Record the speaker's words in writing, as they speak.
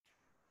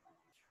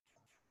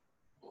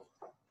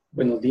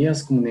Buenos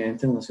días, comunidad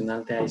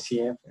internacional de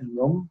ICF en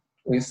Rome.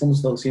 Hoy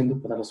estamos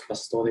traduciendo para los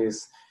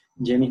pastores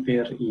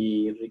Jennifer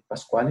y Rick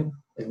Pasquale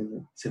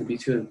el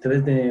servicio del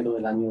 3 de enero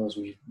del año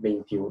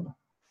 2021.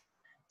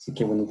 Así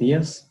que buenos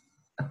días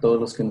a todos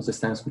los que nos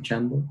están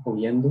escuchando o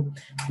viendo.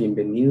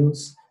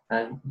 Bienvenidos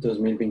al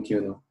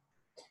 2021.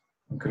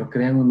 Aunque lo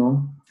crean o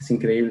no, es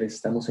increíble,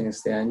 estamos en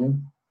este año.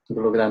 Lo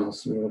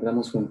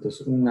logramos juntos,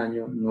 un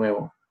año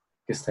nuevo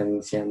que está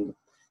iniciando.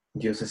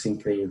 Dios es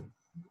increíble.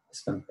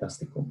 Es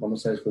fantástico.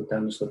 Vamos a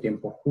disfrutar nuestro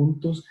tiempo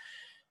juntos.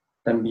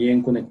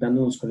 También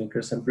conectándonos con el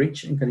Crescent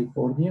Bridge en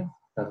California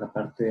para la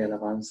parte de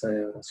alabanza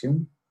de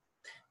oración.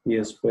 Y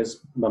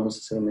después vamos a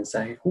hacer un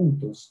mensaje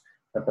juntos,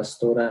 la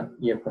pastora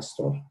y el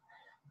pastor,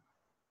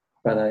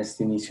 para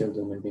este inicio del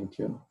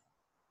 2021.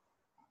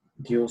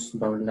 Dios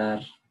va a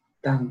hablar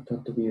tanto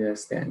a tu vida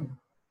este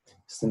año.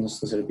 Este es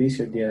nuestro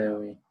servicio el día de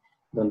hoy.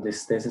 Donde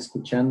estés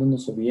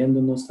escuchándonos o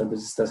viéndonos, tal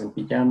vez estás en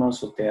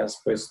pijamas o te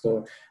has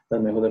puesto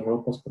las mejores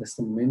ropas para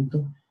este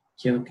momento,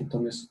 quiero que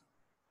tomes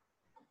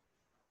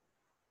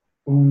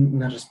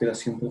una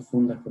respiración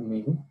profunda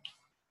conmigo,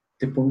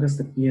 te pongas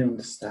de pie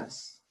donde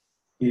estás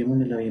y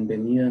démosle la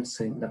bienvenida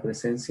a la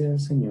presencia del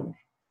Señor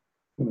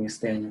en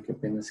este año que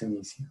apenas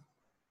inicia.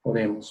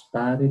 Oremos.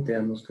 Padre, te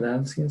damos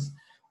gracias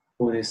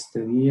por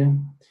este día,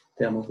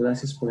 te damos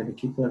gracias por el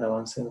equipo de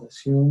alabanza y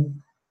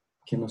oración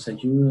que nos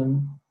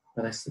ayudan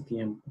para este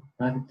tiempo.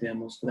 Padre, te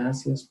damos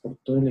gracias por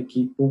todo el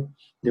equipo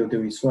de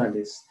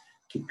audiovisuales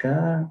que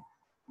cada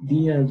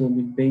día del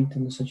 2020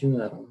 nos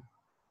ayudaron.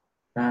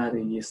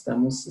 Padre, y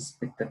estamos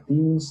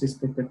expectativos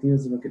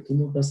de lo que tú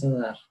nos vas a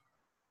dar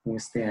en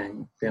este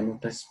año. Te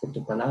damos gracias por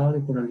tu palabra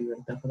y por la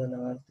libertad para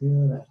alabarte y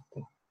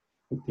adorarte.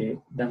 Y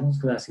te damos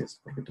gracias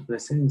porque tu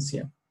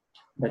presencia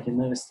va a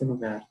llenar este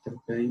lugar. Te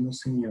lo pedimos,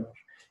 Señor.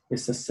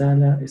 Esa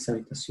sala, esa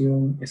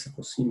habitación, esa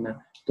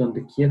cocina,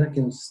 donde quiera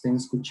que nos estén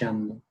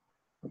escuchando.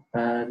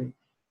 Padre,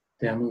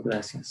 te damos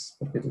gracias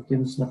porque tú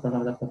tienes una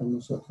palabra para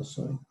nosotros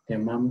hoy. Te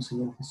amamos,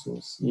 Señor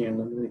Jesús, y en el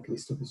nombre de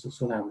Cristo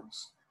Jesús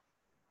oramos.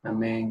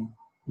 Amén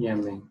y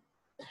amén.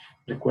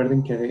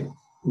 Recuerden que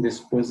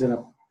después de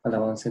la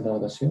alabanza y la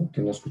oración,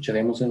 que lo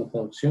escucharemos en la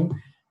traducción,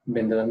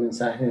 vendrá el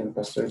mensaje del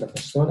pastor y la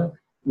pastora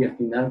y al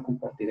final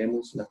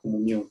compartiremos la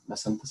comunión, la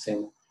Santa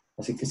Cena.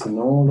 Así que si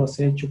no lo has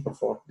hecho, por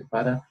favor,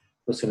 prepara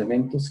los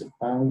elementos, el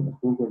pan, el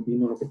jugo, el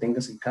vino, lo que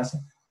tengas en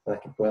casa para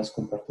que puedas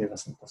compartir la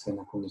Santa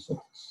Cena con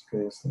nosotros. Que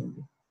Dios te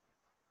bendiga.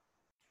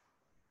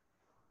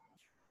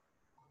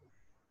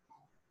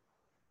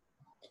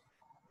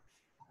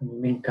 A mí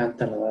me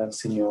encanta alabar al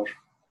Señor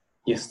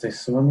y estoy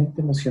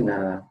sumamente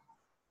emocionada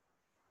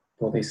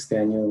por este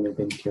año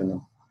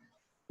 2021.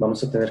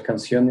 Vamos a tener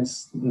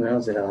canciones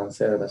nuevas de la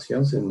alabanza de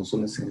oración, si nos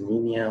unes en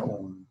línea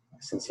o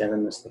esencial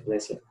en nuestra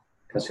iglesia.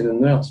 Canciones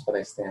nuevas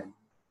para este año.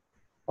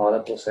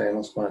 Ahora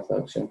procedemos con la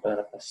traducción para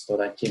la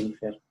pastora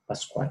Jennifer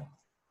Pasquale.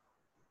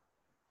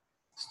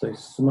 Estoy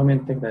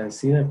sumamente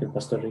agradecida que el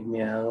pastor Rick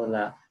me ha dado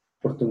la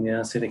oportunidad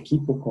de hacer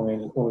equipo con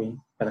él hoy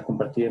para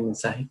compartir el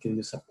mensaje que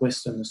Dios ha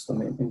puesto en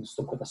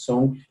nuestro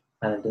corazón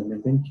para el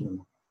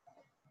 2021.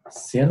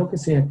 Sea lo que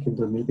sea que el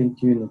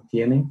 2021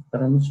 tiene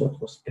para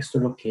nosotros, esto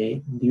es lo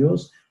que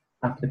Dios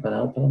ha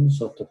preparado para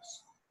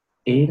nosotros.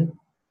 Él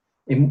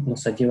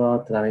nos ha llevado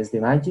a través de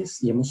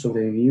valles y hemos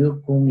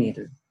sobrevivido con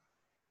Él.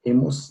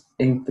 Hemos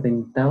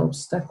enfrentado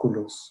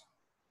obstáculos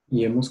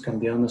y hemos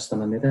cambiado nuestra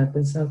manera de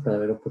pensar para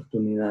ver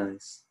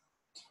oportunidades.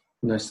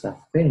 Nuestra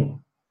fe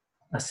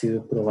ha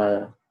sido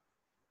probada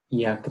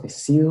y ha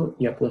crecido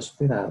y ha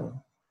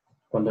prosperado.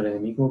 Cuando el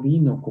enemigo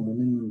vino como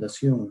una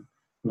inundación,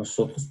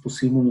 nosotros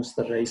pusimos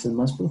nuestras raíces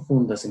más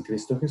profundas en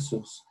Cristo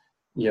Jesús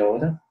y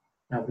ahora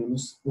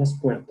abrimos las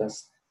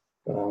puertas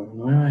para una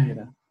nueva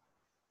era.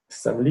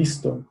 ¿Estás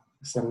listo?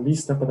 ¿Estás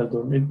lista para el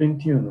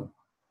 2021?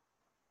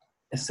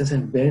 Este es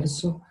el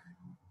verso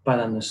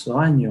para nuestro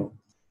año.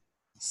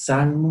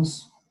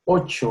 Salmos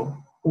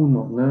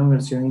 8:1, nueva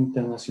versión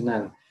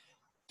internacional.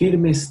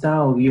 Firme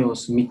está, oh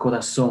Dios, mi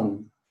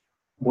corazón.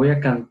 Voy a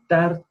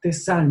cantarte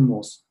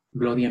salmos,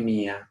 gloria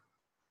mía.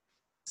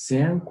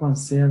 Sean cuales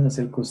sean las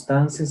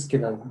circunstancias que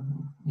la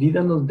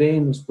vida nos dé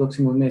en los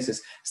próximos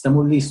meses,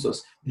 estamos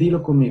listos.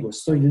 Dilo conmigo,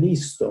 estoy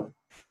listo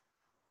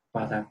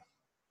para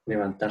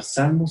levantar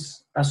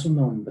salmos a su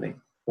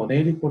nombre, por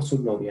Él y por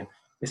su gloria.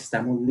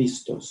 Estamos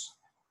listos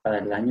para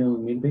el año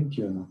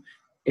 2021.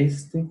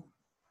 Este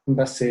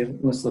va a ser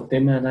nuestro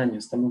tema del año.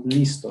 Estamos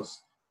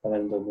listos para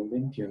el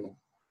 2021.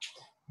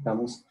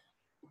 Vamos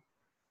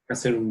a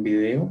hacer un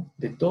video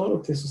de todo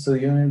lo que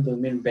sucedió en el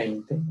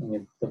 2020. En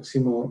el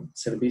próximo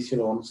servicio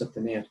lo vamos a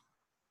tener.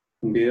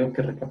 Un video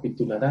que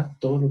recapitulará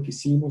todo lo que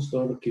hicimos,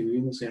 todo lo que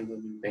vivimos en el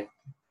 2020.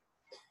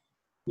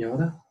 Y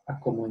ahora, a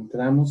cómo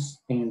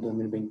entramos en el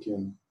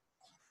 2021.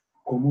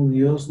 Cómo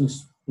Dios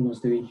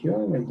nos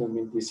dirigió en el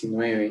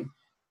 2019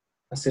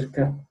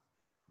 acerca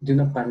de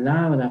una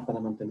palabra para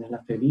mantener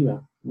la fe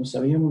viva. No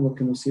sabíamos lo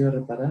que nos iba a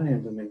reparar en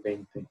el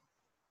 2020.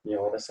 Y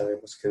ahora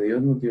sabemos que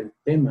Dios nos dio el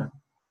tema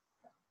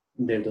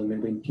del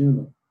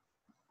 2021.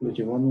 Lo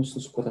llevó a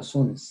nuestros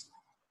corazones.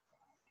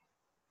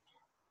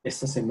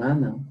 Esta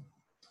semana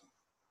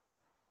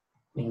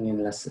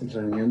en la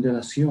reunión de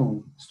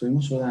oración,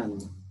 estuvimos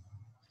orando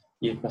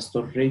y el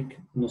pastor Rick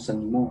nos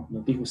animó,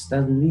 nos dijo,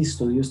 estás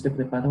listo, Dios te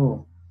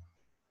preparó,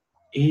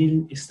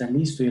 Él está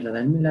listo y Él hará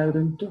el milagro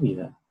en tu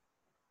vida.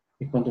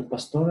 Y cuando el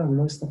pastor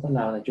habló esta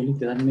palabra, yo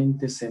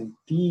literalmente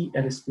sentí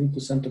al Espíritu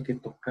Santo que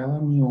tocaba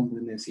mi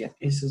hombro y me decía,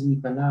 esa es mi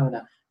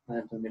palabra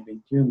para el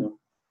 2021.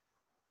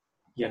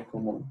 Ya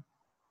como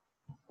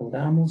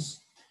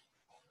oramos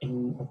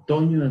en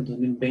otoño del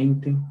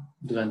 2020,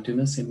 durante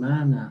una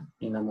semana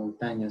en las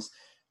montañas,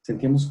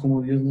 sentíamos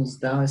como Dios nos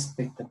daba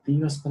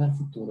expectativas para el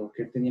futuro,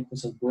 que Él tenía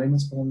cosas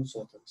buenas para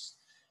nosotros.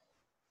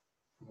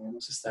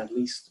 Debemos estar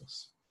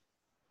listos.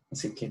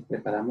 Así que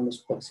preparamos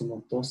los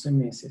próximos 12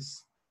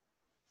 meses.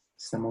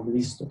 Estamos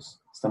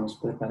listos, estamos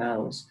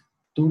preparados.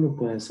 Tú lo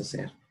puedes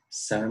hacer.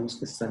 Sabemos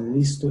que estás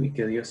listo y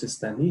que Dios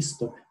está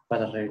listo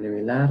para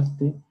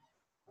revelarte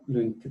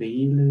lo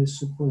increíble de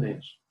su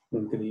poder,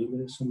 lo increíble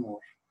de su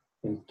amor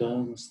en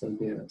todas nuestras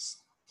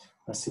vidas.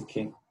 Así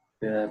que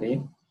te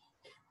daré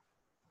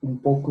un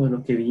poco de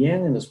lo que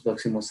viene en los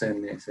próximos 6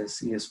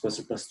 meses y después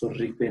el pastor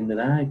Rick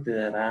vendrá y te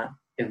dará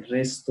el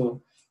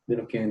resto de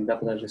lo que vendrá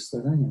para el resto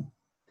del año.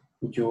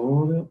 Yo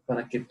oro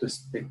para que tu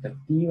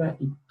expectativa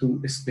y tu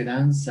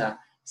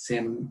esperanza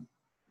sean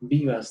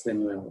vivas de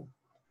nuevo,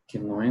 que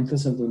no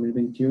entres al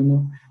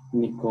 2021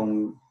 ni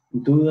con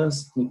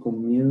dudas, ni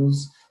con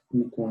miedos,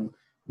 ni con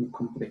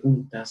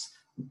preguntas,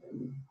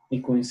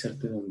 ni con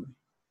incertidumbre.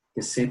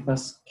 Que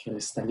sepas que Él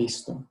está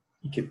listo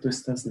y que tú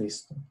estás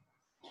listo.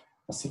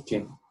 Así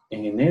que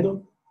en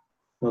enero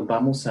nos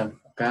vamos a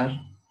enfocar,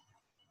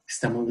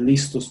 estamos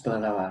listos para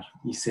alabar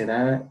y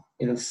será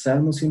el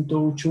Salmo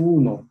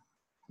 108.1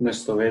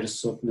 nuestro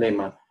verso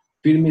lema.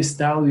 Firme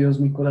está, oh Dios,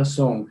 mi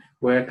corazón,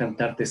 voy a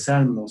cantarte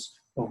salmos,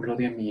 oh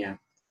gloria mía.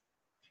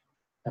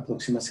 La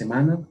próxima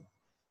semana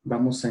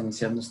vamos a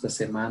iniciar nuestra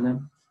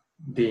semana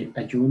de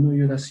ayuno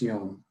y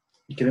oración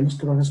y queremos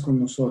que lo hagas con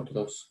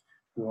nosotros.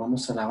 Lo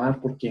vamos a alabar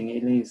por quien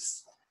Él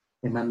es,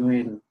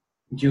 Emmanuel,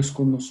 Dios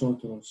con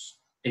nosotros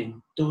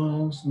en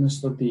todos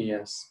nuestros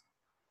días.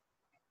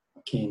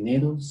 Que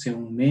enero sea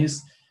un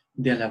mes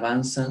de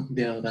alabanza,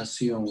 de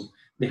adoración,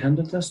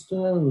 dejando atrás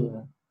toda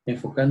duda,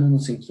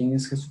 enfocándonos en quién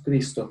es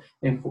Jesucristo,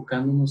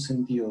 enfocándonos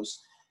en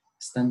Dios,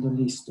 estando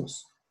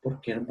listos,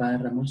 porque Él va a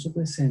derramar su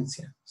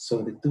presencia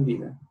sobre tu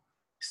vida.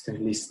 Estoy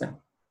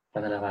lista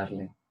para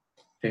alabarle.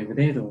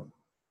 Febrero,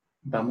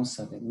 vamos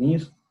a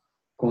venir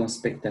con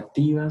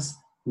expectativas,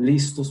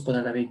 listos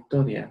para la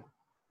victoria.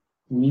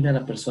 Mira a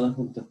la persona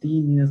junto a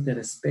ti, mírate al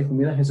espejo,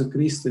 mira a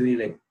Jesucristo y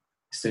dile,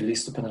 estoy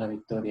listo para la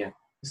victoria,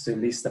 estoy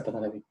lista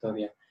para la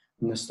victoria.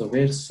 Nuestro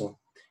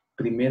verso,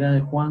 Primera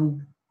de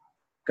Juan,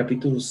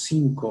 capítulo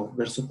 5,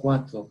 verso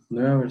 4,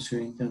 nueva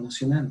versión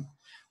internacional.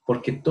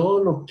 Porque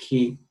todo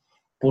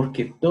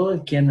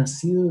el que ha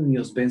nacido de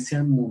Dios vence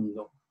al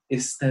mundo.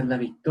 Esta es la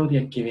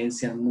victoria que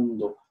vence al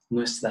mundo,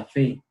 nuestra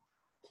fe.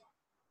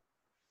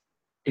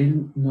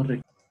 Él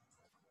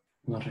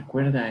nos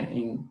recuerda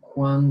en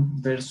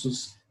Juan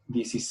versos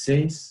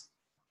 16,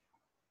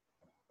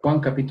 Juan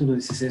capítulo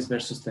 16,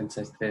 versos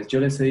 33. Yo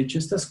les he dicho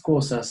estas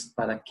cosas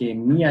para que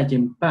en mí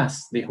hallen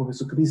paz, dijo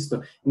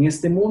Jesucristo. En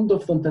este mundo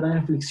afrontarán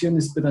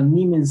aflicciones, pero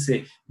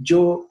anímense,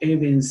 yo he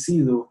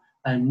vencido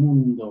al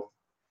mundo.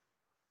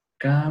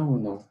 Cada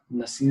uno,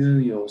 nacido de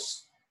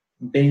Dios,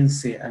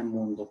 vence al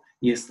mundo.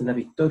 Y esta es la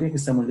victoria que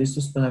estamos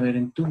listos para ver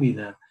en tu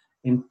vida,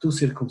 en tus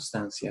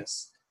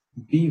circunstancias.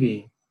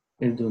 Vive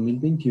el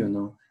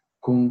 2021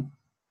 con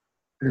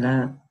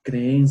la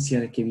creencia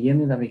de que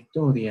viene la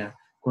victoria,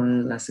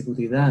 con la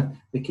seguridad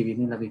de que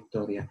viene la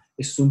victoria.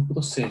 Es un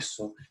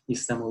proceso y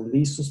estamos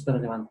listos para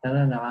levantar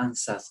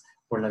alabanzas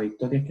por la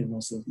victoria que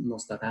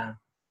nos dará.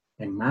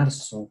 En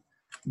marzo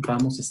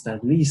vamos a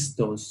estar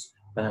listos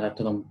para la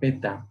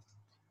trompeta.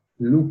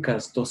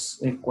 Lucas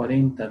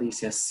 2:40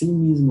 dice,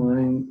 asimismo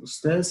deben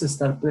ustedes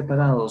estar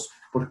preparados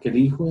porque el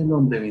Hijo del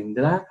Hombre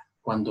vendrá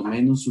cuando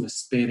menos lo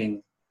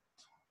esperen.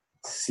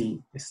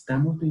 Si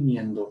estamos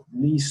viviendo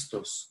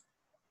listos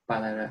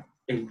para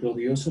el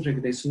glorioso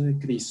regreso de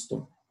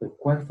Cristo, el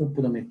cual fue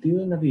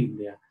prometido en la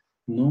Biblia,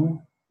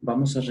 no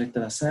vamos a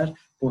retrasar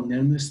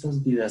poner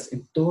nuestras vidas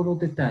en todos los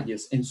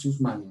detalles en sus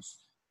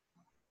manos,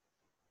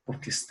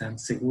 porque están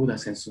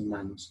seguras en sus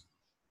manos.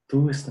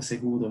 Tú estás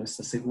seguro,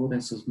 estás segura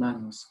en sus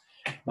manos.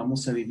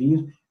 Vamos a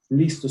vivir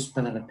listos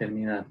para la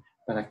eternidad,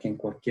 para que en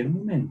cualquier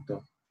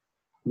momento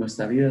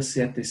nuestra vida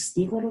sea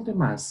testigo a los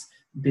demás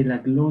de la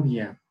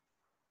gloria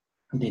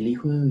del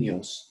Hijo de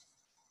Dios.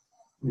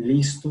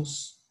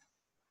 Listos,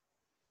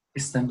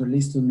 estando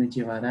listos me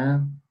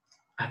llevará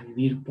a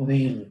vivir por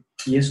Él.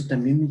 Y eso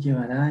también me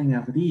llevará en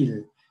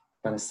abril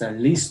para estar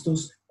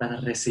listos para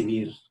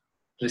recibir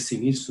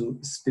su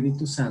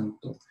Espíritu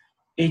Santo.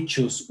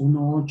 Hechos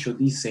 1:8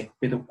 dice,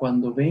 pero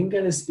cuando venga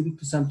el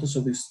Espíritu Santo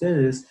sobre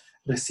ustedes,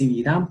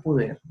 recibirán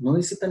poder. No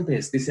dice tal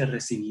vez, dice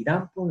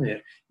recibirán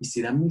poder y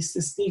serán mis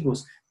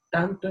testigos,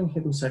 tanto en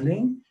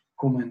Jerusalén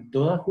como en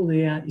toda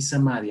Judea y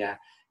Samaria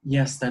y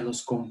hasta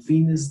los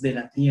confines de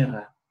la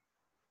tierra.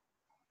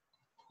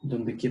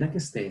 Donde quiera que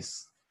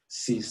estés,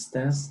 si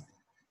estás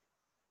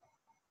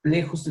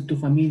lejos de tu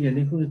familia,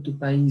 lejos de tu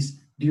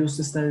país, Dios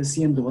te está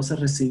diciendo, vas a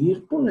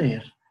recibir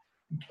poder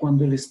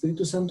cuando el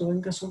Espíritu Santo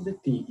venga sobre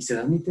ti y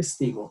serás mi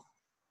testigo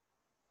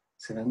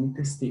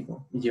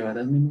y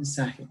llevarás mi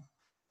mensaje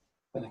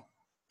para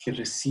que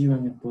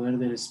reciban el poder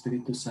del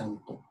Espíritu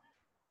Santo.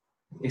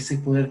 Ese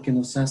poder que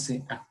nos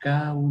hace a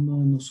cada uno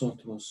de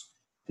nosotros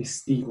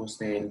testigos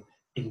de Él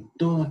en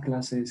toda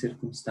clase de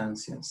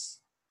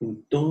circunstancias,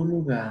 en todo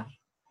lugar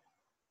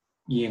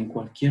y en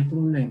cualquier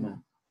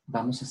problema.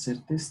 Vamos a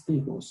ser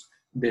testigos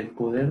del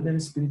poder del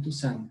Espíritu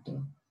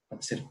Santo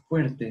para ser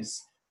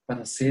fuertes,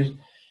 para ser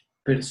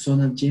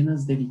personas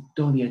llenas de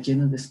victoria,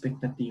 llenas de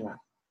expectativa,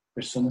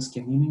 personas que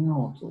animen a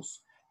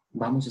otros.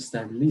 Vamos a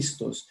estar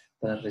listos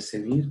para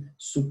recibir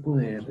su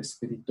poder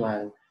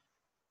espiritual,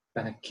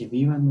 para que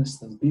vivan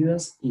nuestras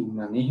vidas y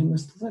manejen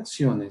nuestras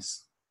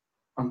acciones.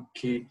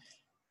 Aunque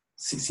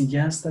si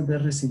ya has tal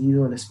vez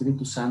recibido el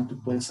Espíritu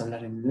Santo, puedes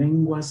hablar en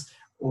lenguas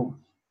o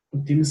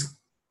tienes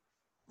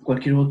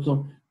cualquier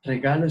otro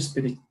regalo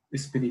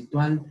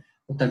espiritual,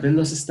 o tal vez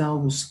lo has estado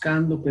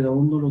buscando, pero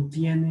aún no lo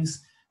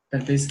tienes.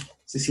 Tal vez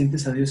si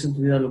sientes a Dios en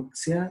tu vida, lo que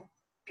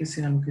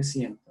sea lo que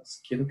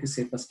sientas. Quiero que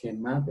sepas que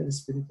más del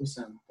Espíritu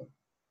Santo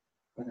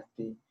para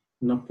ti.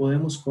 No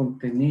podemos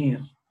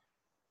contener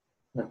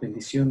las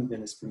bendiciones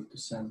del Espíritu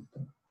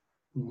Santo.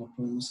 Y no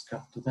podemos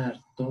capturar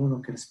todo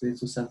lo que el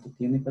Espíritu Santo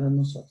tiene para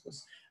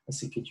nosotros.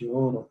 Así que yo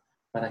oro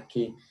para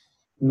que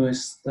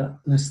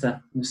nuestra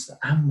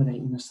hambre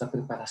y nuestra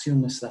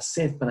preparación, nuestra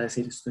sed para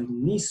decir estoy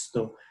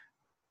listo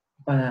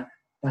para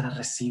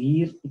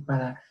recibir y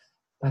para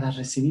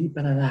recibir y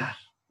para dar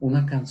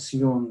una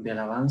canción de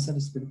alabanza al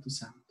Espíritu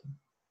Santo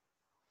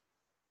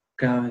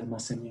cada vez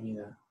más en mi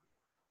vida.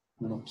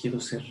 No quiero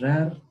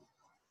cerrar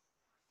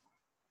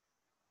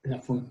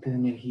la fuente de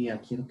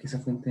energía, quiero que esa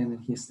fuente de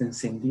energía esté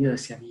encendida,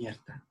 esté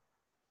abierta,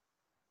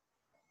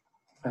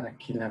 para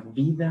que la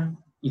vida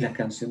y la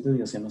canción de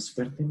Dios sea más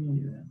fuerte en mi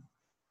vida,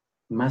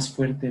 más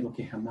fuerte de lo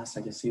que jamás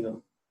haya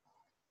sido.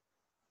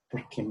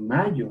 Porque en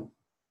mayo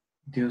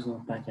Dios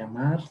nos va a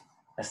llamar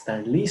a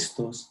estar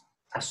listos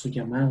a su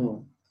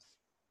llamado.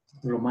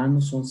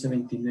 Romanos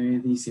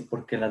 11:29 dice,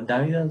 porque las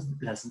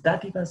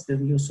dádivas de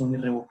Dios son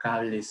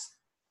irrevocables,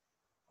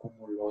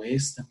 como lo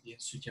es también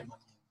su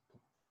llamamiento.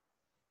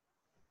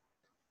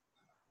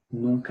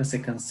 Nunca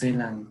se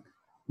cancelan,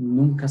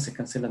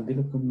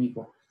 dilo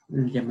conmigo.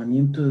 El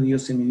llamamiento de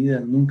Dios en mi vida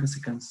nunca se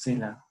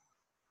cancela.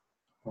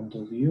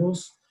 Cuando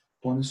Dios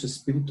pone su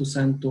Espíritu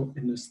Santo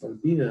en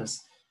nuestras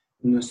vidas,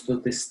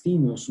 nuestros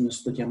destinos,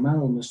 nuestro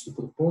llamado, nuestro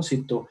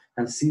propósito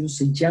han sido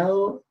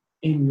sellados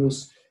en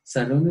los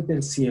salones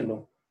del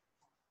cielo.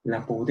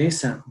 La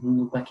pobreza no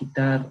nos va a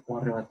quitar o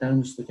arrebatar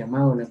nuestro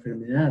llamado. La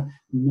enfermedad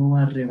no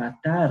va a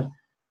arrebatar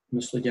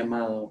nuestro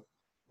llamado.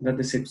 Las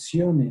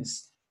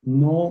decepciones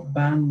no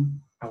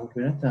van a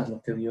volver atrás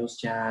lo que Dios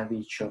ya ha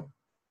dicho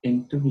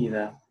en tu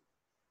vida.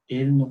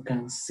 Él no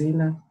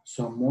cancela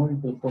su amor y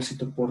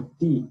propósito por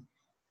ti.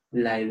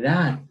 La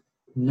edad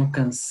no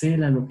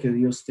cancela lo que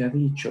Dios te ha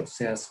dicho.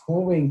 Seas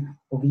joven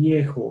o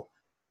viejo,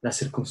 las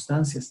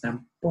circunstancias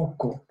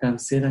tampoco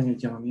cancelan el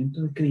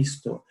llamamiento de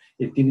Cristo.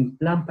 Él tiene un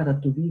plan para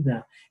tu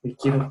vida. Él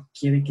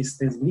quiere que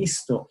estés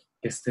listo,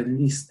 que estés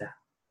lista.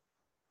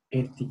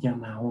 Él te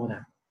llama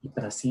ahora y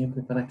para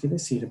siempre para que le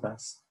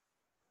sirvas.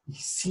 Y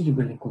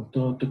sírvele con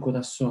todo tu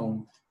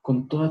corazón,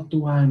 con toda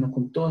tu alma,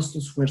 con todas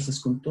tus fuerzas,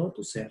 con todo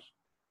tu ser.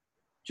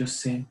 Yo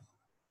sé,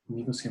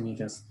 amigos y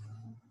amigas,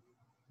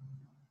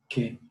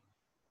 que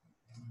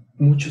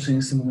muchos en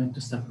este momento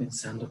están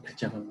pensando que el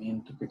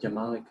llamamiento, que el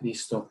llamado de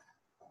Cristo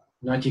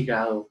no ha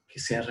llegado, que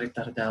se ha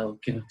retardado,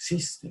 que no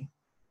existe,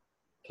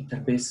 que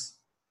tal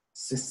vez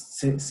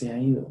se ha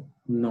ido.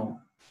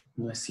 No,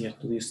 no es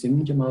cierto. Dios tiene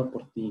un llamado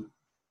por ti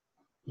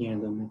y en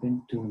el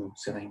 2021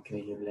 será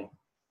increíble.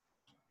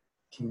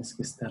 Tienes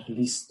que estar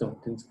listo,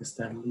 tienes que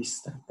estar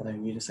lista para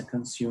vivir esa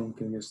canción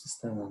que Dios te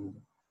está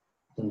dando.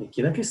 Donde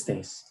quiera que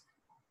estés,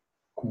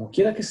 como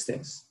quiera que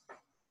estés,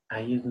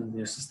 ahí es donde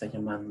Dios te está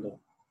llamando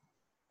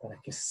para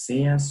que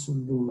seas su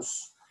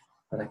luz,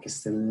 para que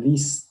estés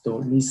listo,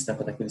 lista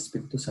para que el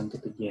Espíritu Santo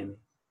te llene.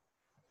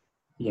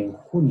 Y en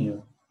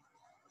junio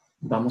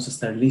vamos a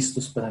estar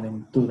listos para la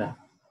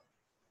aventura.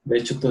 De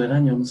hecho, todo el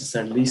año vamos a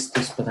estar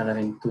listos para la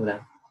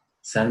aventura.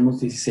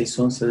 Salmos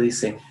 16:11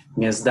 dice,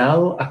 me has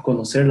dado a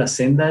conocer la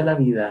senda de la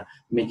vida,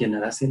 me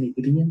llenarás de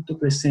alegría en tu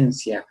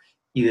presencia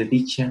y de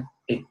dicha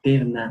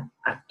eterna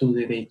a tu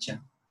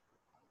derecha.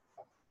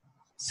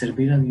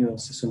 Servir a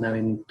Dios es una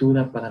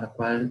aventura para la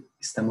cual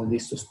estamos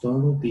listos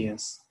todos los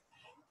días.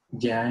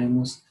 Ya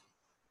hemos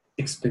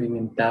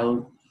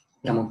experimentado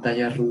la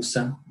montaña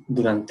rusa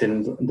durante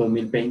el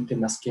 2020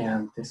 más que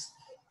antes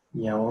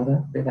y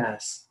ahora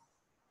verás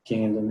que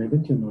en el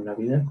 2021 la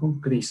vida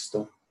con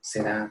Cristo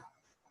será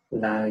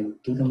la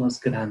aventura más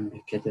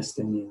grande que hayas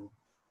tenido.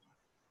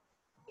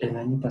 El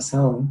año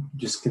pasado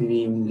yo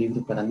escribí un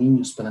libro para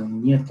niños, para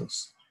mis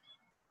nietos,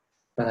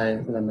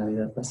 para la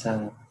Navidad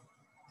pasada.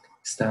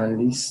 Estaba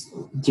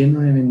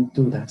lleno de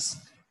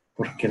aventuras,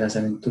 porque las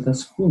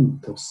aventuras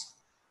juntos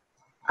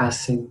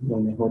hacen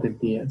los mejores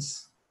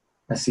días.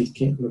 Así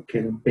que lo que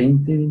el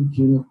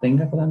 2021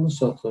 tenga para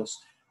nosotros,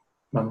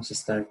 vamos a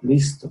estar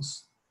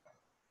listos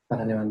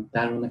para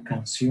levantar una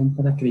canción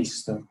para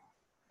Cristo,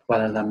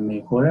 para la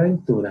mejor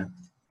aventura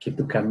que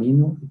tu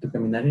camino y tu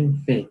caminar en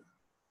fe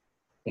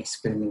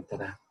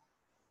experimentará.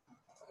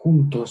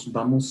 Juntos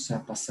vamos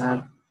a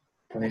pasar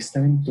por esta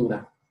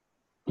aventura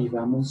y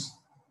vamos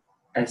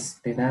a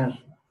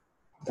esperar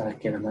para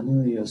que la mano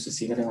de Dios se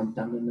siga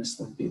levantando en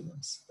nuestras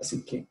vidas.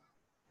 Así que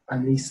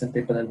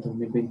alístate para el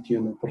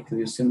 2021 porque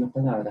Dios tiene una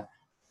palabra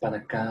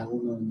para cada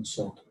uno de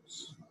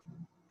nosotros.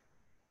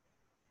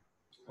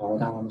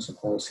 Ahora vamos a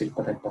traducir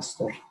para el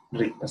pastor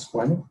Rick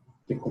Pascual,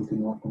 que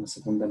continúa con la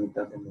segunda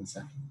mitad del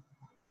mensaje.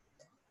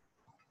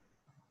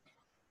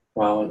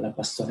 Wow, la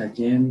pastora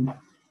Jen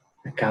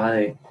acaba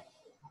de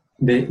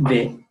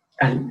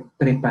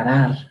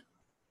preparar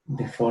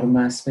de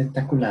forma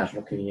espectacular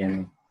lo que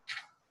viene.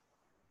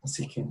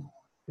 Así que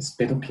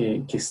espero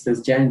que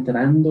estés ya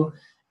entrando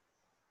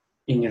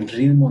en el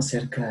ritmo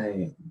acerca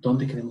de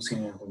dónde queremos ir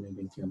en el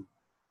 2021.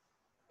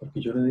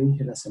 Porque yo lo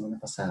dije la semana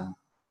pasada,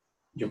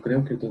 yo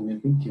creo que el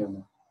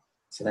 2021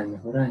 será el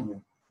mejor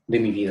año de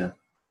mi vida.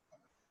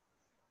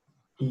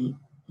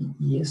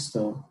 Y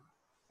esto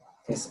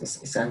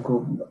es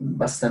algo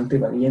bastante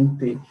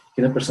valiente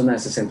que una persona de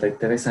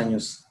 63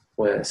 años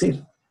puede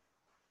decir.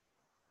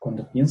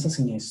 Cuando piensas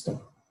en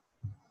esto,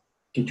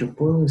 que yo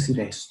puedo decir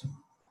esto,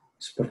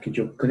 es porque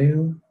yo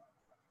creo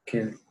que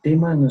el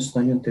tema de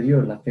nuestro año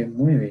anterior, la fe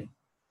mueve,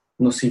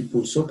 nos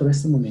impulsó para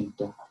este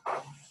momento.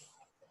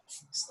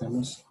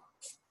 Estamos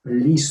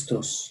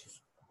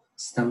listos,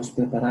 estamos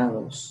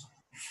preparados,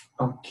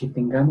 aunque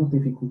tengamos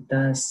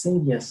dificultades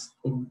serias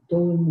en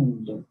todo el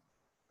mundo,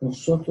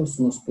 nosotros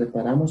nos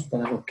preparamos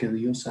para lo que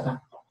Dios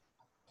hará.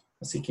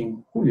 Así que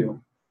en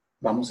julio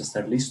vamos a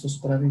estar listos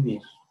para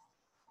vivir.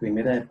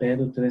 Primera de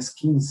Pedro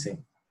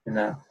 3:15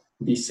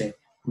 dice,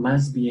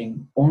 más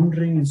bien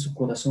honren en su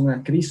corazón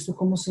a Cristo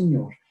como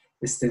Señor.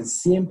 Estén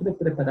siempre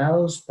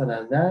preparados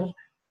para dar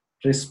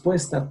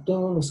respuesta a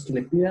todos los que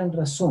le pidan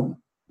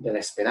razón de la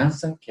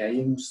esperanza que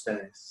hay en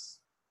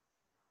ustedes.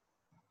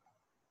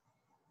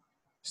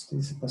 Usted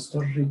dice,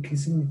 Pastor Rick, ¿qué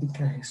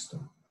significa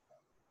esto?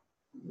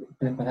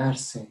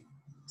 Prepararse,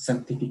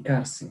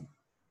 santificarse.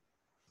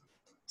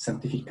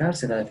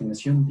 Santificarse, la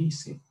definición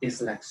dice,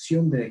 es la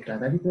acción de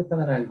declarar y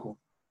preparar algo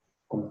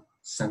como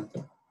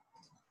santo.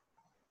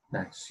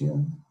 La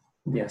acción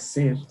de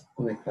hacer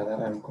o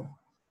declarar algo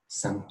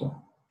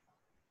santo.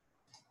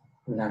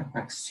 La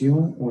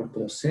acción o el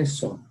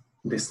proceso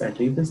de estar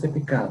libres de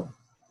pecado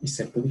y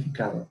ser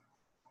purificado.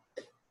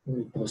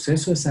 El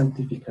proceso de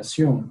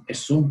santificación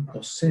es un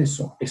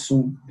proceso, es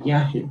un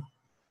viaje.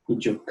 Y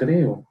yo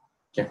creo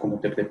que como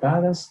te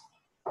preparas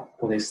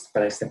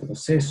para este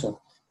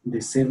proceso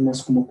de ser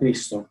más como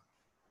Cristo,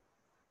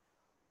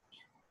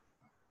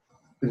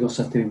 los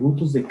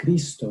atributos de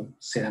Cristo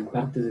serán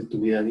parte de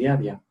tu vida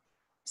diaria.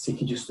 Así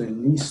que yo estoy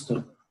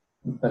listo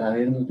para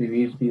vernos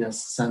vivir vidas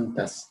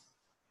santas.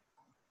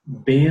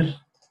 Ver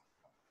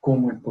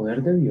cómo el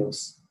poder de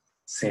Dios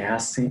se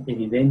hace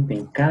evidente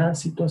en cada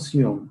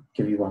situación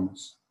que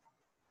vivamos.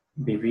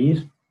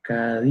 Vivir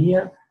cada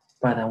día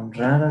para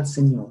honrar al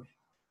Señor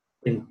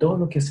en todo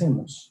lo que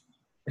hacemos.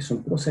 Es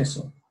un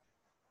proceso,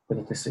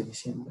 pero te estoy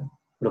diciendo,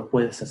 lo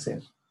puedes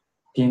hacer.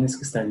 Tienes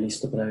que estar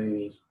listo para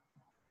vivir.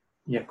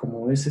 Ya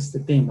como ves este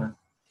tema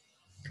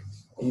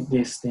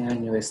de este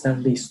año, de estar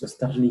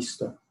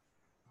listo.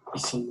 Y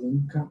si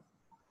nunca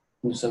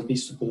nos has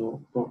visto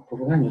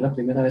por un año, la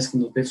primera vez que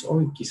nos ves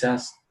hoy,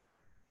 quizás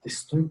te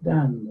estoy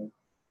dando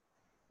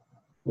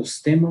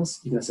los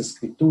temas y las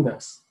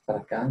escrituras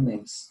para cada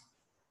mes,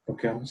 lo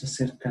que vamos a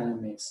hacer cada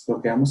mes,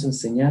 lo que vamos a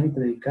enseñar y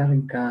predicar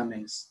en cada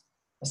mes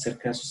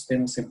acerca de esos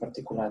temas en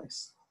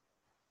particulares.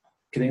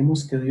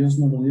 Creemos que Dios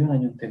nos lo dio el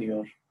año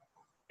anterior,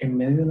 en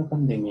medio de la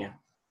pandemia,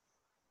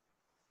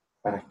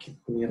 para que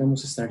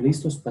pudiéramos estar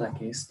listos para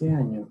que este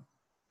año,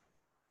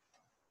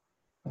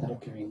 para lo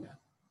que venga.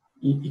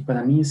 Y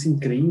para mí es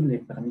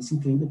increíble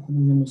cómo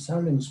Dios nos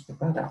habla y nos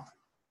prepara.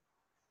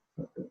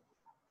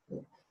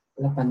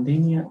 La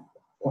pandemia,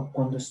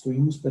 cuando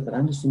estuvimos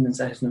preparando estos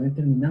mensajes, no había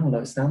terminado,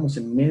 estábamos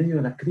en medio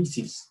de la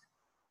crisis,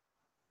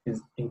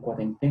 en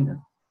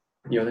cuarentena.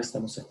 Y ahora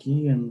estamos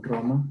aquí en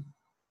Roma,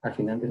 al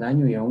final del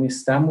año, y aún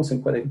estamos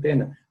en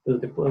cuarentena. Pero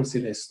te puedo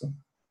decir esto,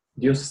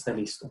 Dios está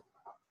listo.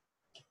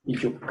 Y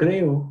yo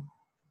creo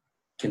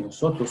que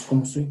nosotros,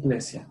 como su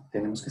iglesia,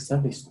 tenemos que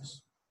estar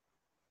listos.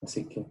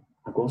 Así que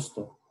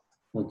agosto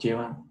nos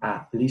lleva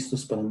a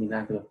listos para un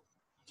milagro.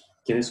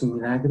 ¿Quieres un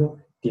milagro?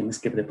 Tienes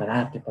que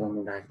prepararte para un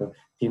milagro.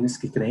 Tienes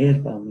que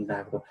creer para un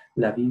milagro.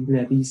 La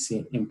Biblia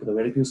dice en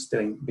Proverbios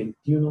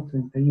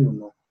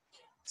 21:31,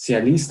 se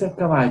alista el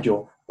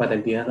caballo para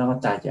el día de la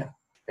batalla,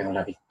 pero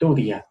la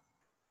victoria,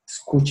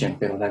 escuchen,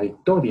 pero la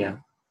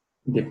victoria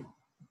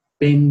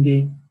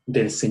depende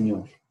del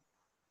Señor.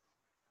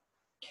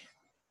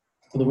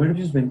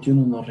 Proverbios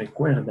 21 nos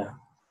recuerda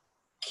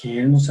que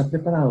Él nos ha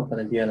preparado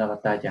para el día de la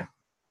batalla,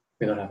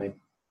 pero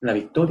la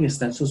victoria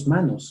está en sus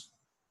manos.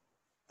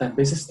 Tal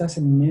vez estás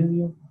en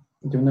medio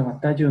de una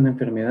batalla, de una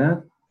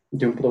enfermedad,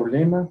 de un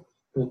problema,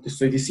 pero te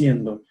estoy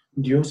diciendo,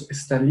 Dios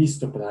está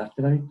listo para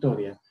darte la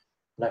victoria.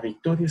 La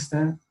victoria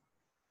está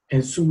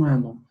en su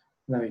mano.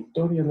 La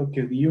victoria, lo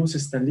que Dios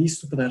está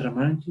listo para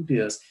derramar en tus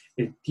vidas.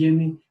 Él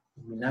tiene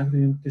un milagro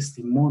y un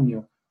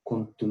testimonio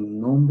con tu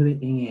nombre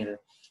en él.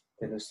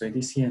 Te lo estoy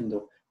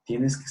diciendo,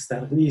 tienes que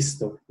estar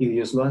listo y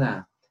Dios lo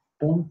hará.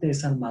 Ponte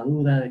esa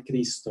armadura de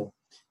Cristo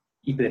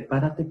y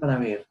prepárate para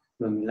ver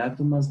los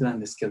milagros más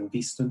grandes que has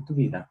visto en tu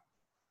vida.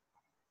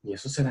 Y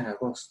eso será en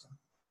agosto.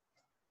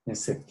 En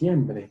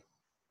septiembre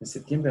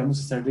vamos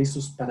a estar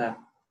listos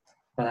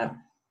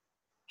para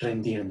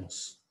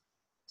rendirnos.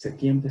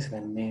 Septiembre será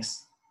el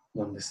mes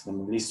donde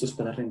estamos listos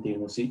para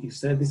rendirnos. Y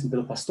ustedes dicen,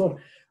 pero pastor,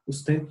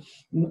 usted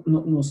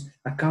nos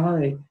acaba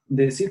de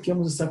decir que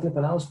vamos a estar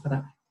preparados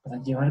para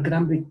llevar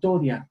gran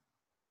victoria.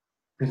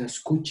 Pero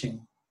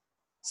escuchen,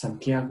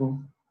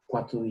 Santiago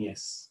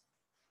 4:10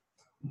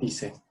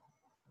 dice,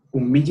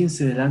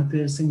 humíllense delante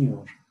del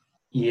Señor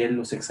y Él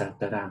los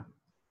exaltará.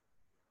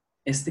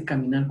 Este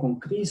caminar con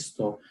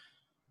Cristo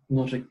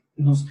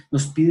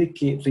nos pide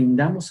que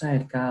rindamos a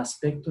Él cada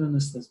aspecto de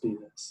nuestras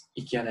vidas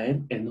y que a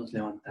Él nos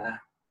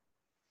levantará.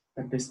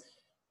 Tal vez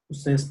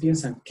ustedes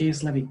piensan, ¿qué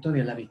es la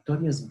victoria? La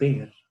victoria es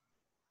ver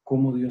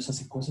cómo Dios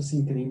hace cosas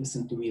increíbles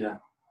en tu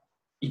vida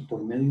y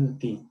por medio de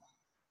ti.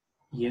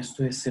 Y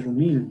esto es ser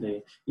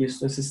humilde, y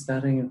esto es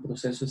estar en el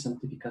proceso de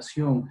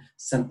santificación,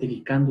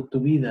 santificando tu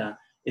vida,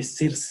 es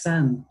ser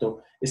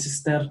santo, es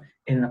estar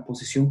en la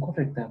posición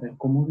correcta, ver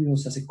cómo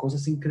Dios hace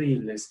cosas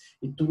increíbles,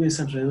 y tú ves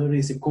alrededor y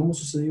dices, ¿cómo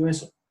sucedió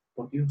eso?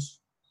 Por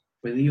Dios,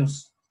 fue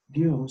Dios.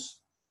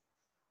 Dios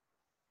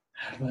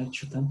lo ha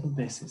hecho tantas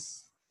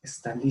veces,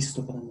 está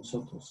listo para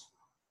nosotros,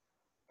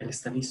 Él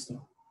está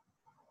listo.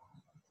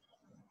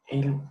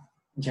 Él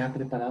ya ha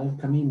preparado el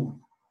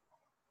camino,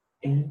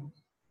 Él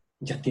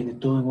ya tiene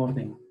todo en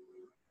orden.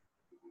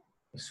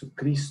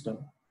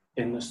 Jesucristo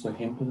es nuestro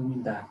ejemplo de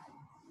humildad.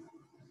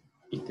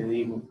 Y te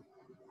digo,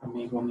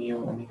 amigo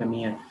mío, amiga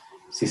mía,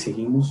 si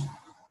seguimos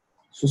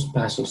sus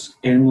pasos,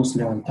 Él nos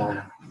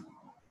levantará.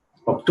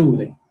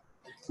 Octubre,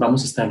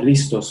 vamos a estar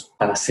listos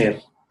para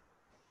hacer.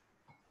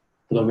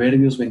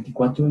 Proverbios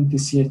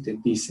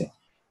 24:27 dice,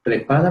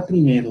 prepara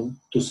primero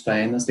tus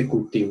faenas de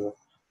cultivo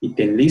y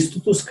ten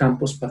listos tus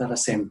campos para la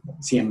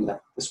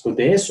siembra. Después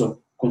de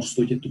eso,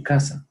 construye tu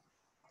casa.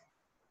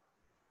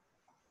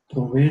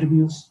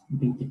 Proverbios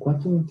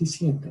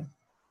 24:27.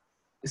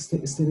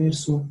 Este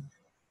verso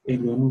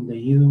lo hemos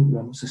leído, lo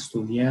hemos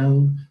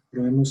estudiado,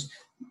 lo hemos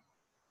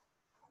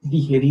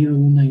digerido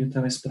una y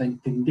otra vez para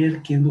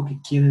entender qué es lo que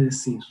quiere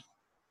decir.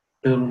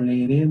 Pero lo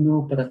leeré de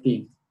nuevo para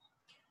ti.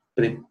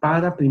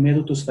 Prepara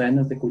primero tus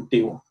faenas de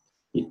cultivo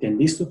y ten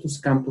listos tus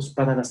campos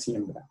para la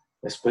siembra.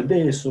 Después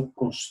de eso,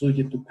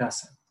 construye tu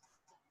casa.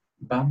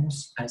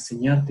 Vamos a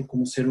enseñarte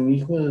cómo ser un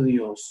hijo de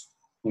Dios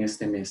en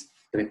este mes.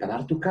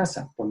 Preparar tu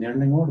casa,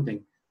 ponerla en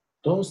orden.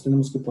 Todos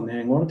tenemos que poner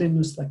en orden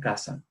nuestra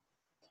casa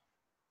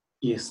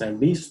y estar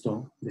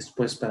listo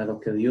después para lo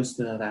que Dios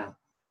te dará.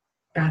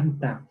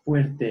 Canta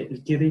fuerte.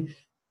 Él quiere que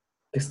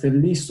estés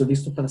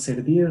listo para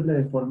servirle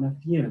de forma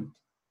fiel.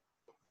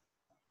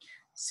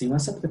 Si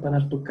vas a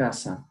preparar tu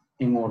casa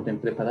en orden,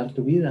 preparar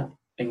tu vida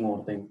en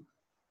orden,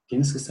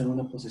 tienes que estar en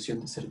una posición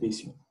de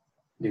servicio,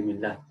 de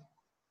humildad.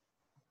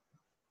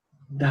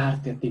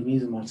 Darte a ti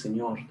mismo al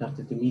Señor,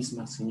 darte a ti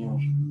misma al Señor,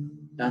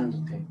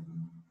 dándote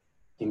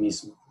a ti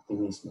mismo, a ti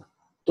misma.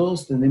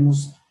 Todos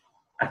tenemos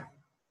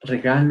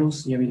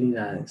regalos y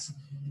habilidades,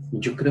 y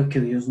yo creo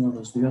que Dios nos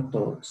los dio a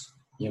todos,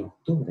 y en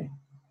octubre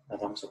las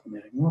vamos a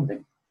poner en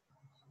orden.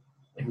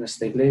 En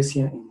nuestra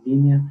iglesia, en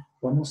línea,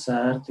 vamos a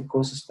darte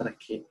cosas para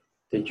que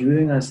te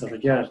ayuden a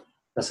desarrollar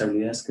las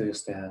habilidades que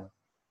Dios te ha dado.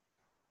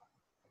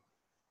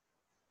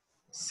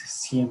 Sé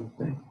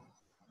siempre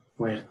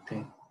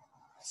fuerte,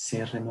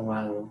 sé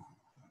renovado,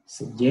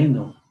 sé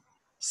lleno,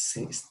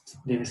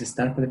 debes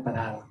estar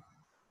preparado.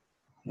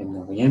 En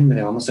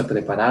noviembre vamos a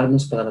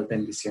prepararnos para las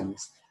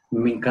bendiciones.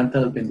 Me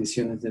encantan las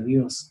bendiciones de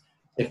Dios.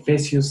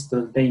 Efesios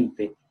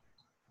 2:20.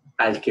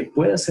 Al que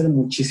puede hacer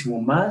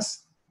muchísimo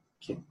más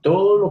que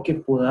todo lo que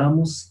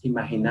podamos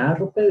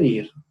imaginar o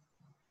pedir,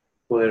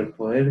 por el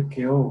poder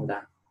que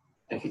obra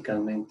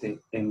eficazmente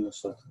en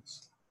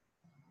nosotros.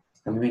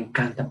 A mí me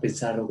encanta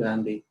pensar lo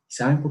grande.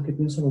 ¿Saben por qué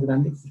pienso lo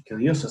grande? Porque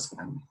Dios es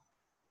grande.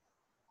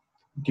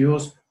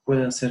 Dios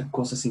puede hacer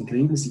cosas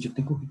increíbles y yo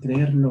tengo que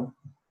creerlo.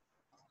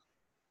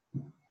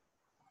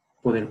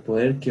 Por el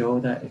poder que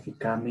obra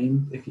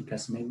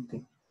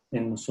eficazmente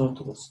en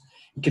nosotros.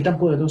 ¿Y qué tan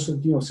poderoso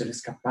es Dios? Él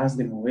es capaz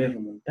de mover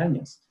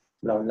montañas.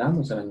 Lo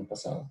hablamos el año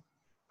pasado.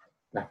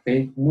 La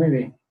fe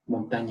mueve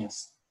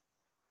montañas.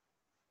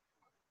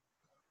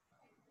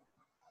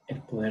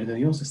 El poder de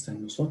Dios está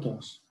en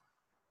nosotros,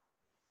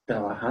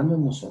 trabajando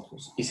en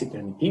nosotros. Y si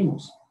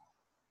permitimos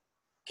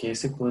que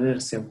ese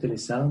poder sea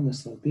utilizado en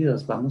nuestras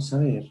vidas, vamos a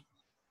ver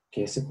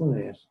que ese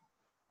poder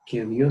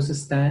que Dios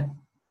está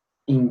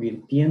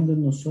invirtiendo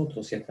en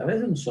nosotros y a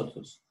través de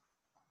nosotros,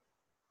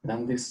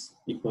 grandes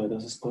y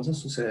poderosas cosas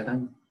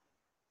sucederán.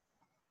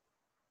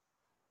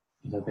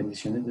 Y las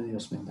bendiciones de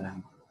Dios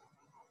vendrán.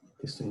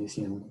 Te estoy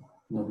diciendo,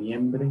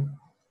 noviembre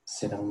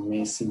Será un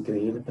mes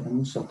increíble para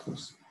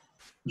nosotros.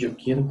 Yo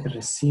quiero que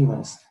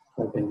recibas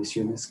las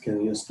bendiciones que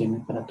Dios tiene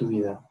para tu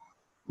vida.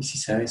 Y si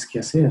sabes qué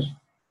hacer,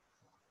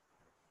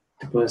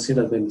 te puedo decir,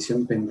 las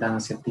bendiciones vendrán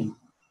hacia ti.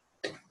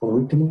 Por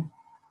último,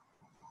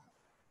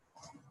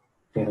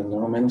 pero no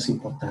lo menos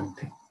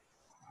importante,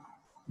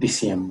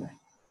 diciembre.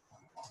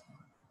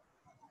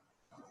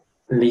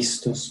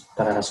 Listos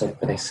para la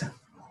sorpresa.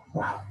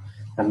 Wow.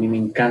 A mí me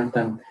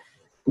encanta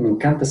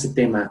ese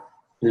tema,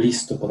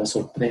 listo para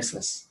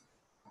sorpresas,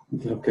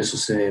 de lo que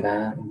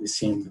sucederá en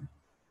diciembre.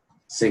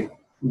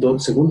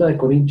 Segunda de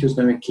Corintios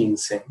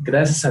 9:15.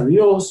 Gracias a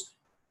Dios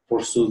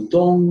por su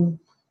don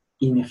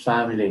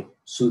inefable,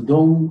 su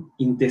don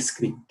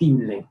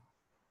indescriptible.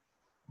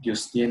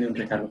 Dios tiene un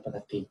regalo para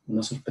ti,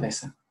 una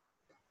sorpresa.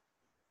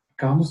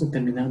 Acabamos de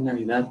terminar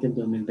Navidad del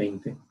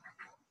 2020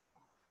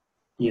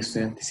 y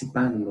estoy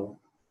anticipando,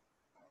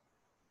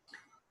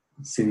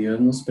 si Dios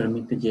nos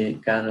permite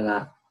llegar a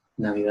la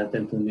Navidad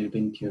del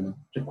 2021.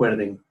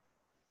 Recuerden,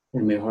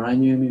 el mejor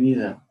año de mi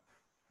vida,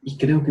 y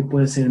creo que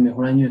puede ser el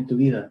mejor año de tu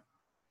vida,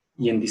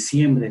 y en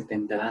diciembre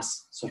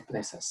tendrás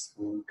sorpresas.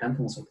 Me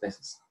encantan las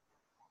sorpresas.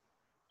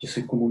 Yo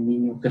soy como un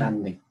niño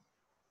grande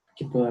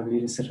que puedo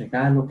abrir ese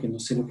regalo, que no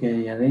sé lo que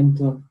hay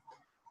adentro.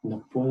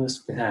 No puedo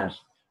esperar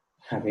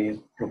a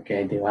ver lo que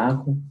hay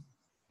debajo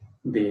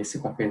de ese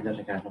papel de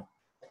regalo.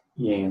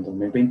 Y en el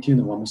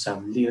 2021 vamos a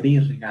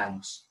abrir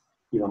regalos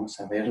y vamos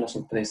a ver las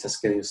sorpresas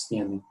que Dios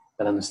tiene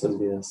para nuestras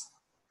vidas.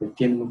 Él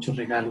tiene muchos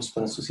regalos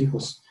para sus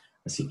hijos,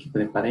 así que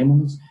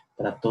preparémonos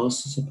para todas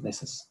sus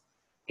sorpresas.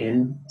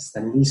 Él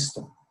está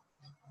listo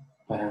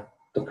para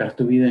tocar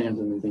tu vida en el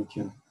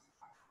 2021.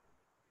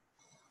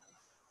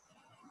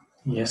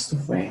 Y esto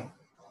fue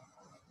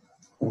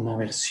una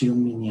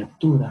versión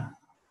miniatura,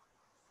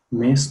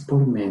 mes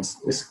por mes,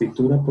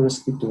 escritura por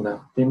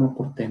escritura, tema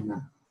por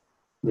tema,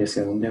 de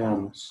hacia dónde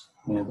vamos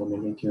en el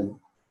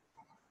 2021.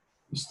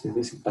 Usted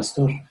dice,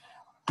 pastor,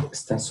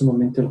 están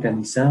sumamente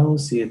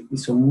organizados y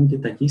son muy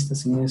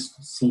detallistas en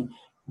esto. Sí,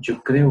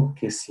 yo creo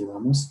que si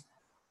vamos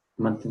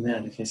a mantener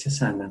a la iglesia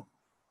sana,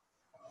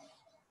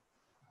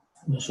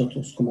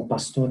 nosotros como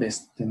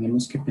pastores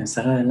tenemos que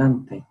pensar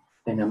adelante,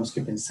 tenemos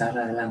que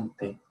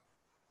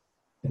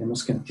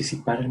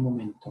anticipar el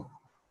momento,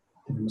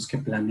 tenemos que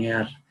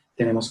planear,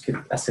 tenemos que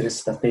hacer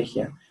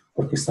estrategia,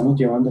 porque estamos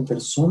llevando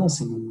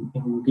personas en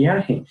un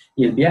viaje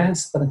y el viaje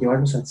es para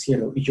llevarlos al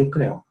cielo. Y yo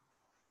creo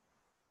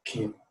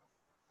que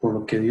por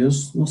lo que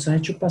Dios nos ha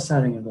hecho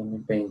pasar en el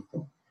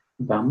 2020,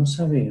 vamos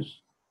a ver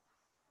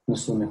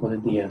nuestros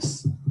mejores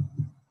días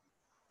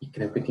y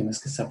creo que tienes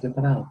que estar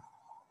preparado.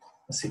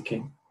 Así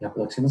que la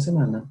próxima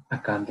semana,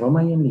 acá en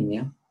Roma y en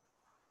línea,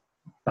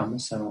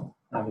 vamos a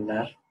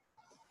hablar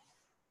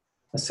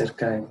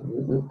acerca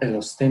de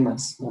los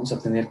temas. Vamos a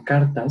tener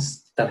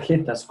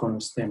tarjetas con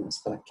los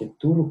temas para que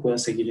tú lo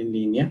puedas seguir en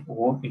línea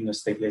o en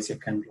nuestra iglesia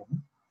acá en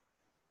Roma.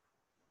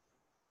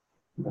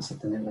 Vas a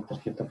tener la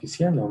tarjeta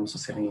oficial, la vamos a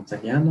hacer en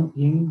italiano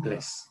y en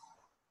inglés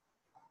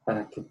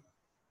para que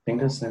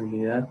tengas la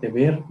habilidad de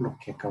ver lo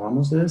que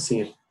acabamos de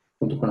decir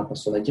junto con la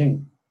pastora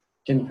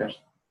Jennifer.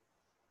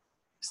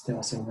 Este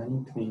va a ser un año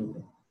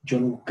increíble. Yo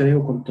lo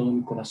creo con todo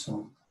mi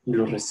corazón y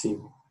lo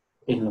recibo.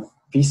 En lo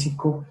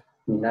físico,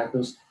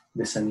 milagros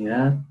de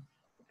sanidad,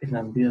 en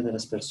la vida de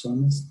las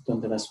personas,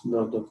 donde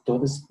los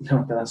doctores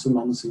levantarán sus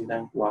manos y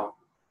dirán, wow,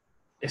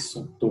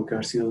 eso tuvo que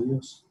haber sido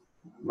Dios.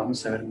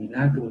 Vamos a ver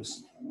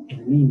milagros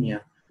en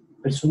línea.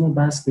 Personas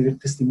van a escribir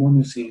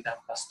testimonios y dirán,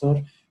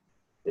 pastor,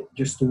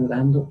 yo estuve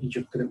orando y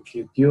yo creo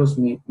que Dios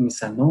me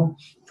sanó.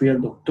 Fui al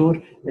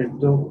doctor, el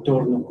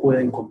doctor no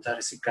puede encontrar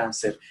ese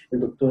cáncer, el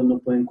doctor no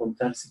puede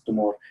encontrar ese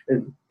tumor,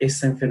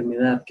 esa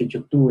enfermedad que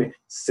yo tuve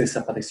se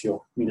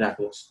desapareció.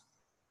 Milagros.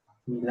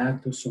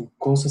 Milagros son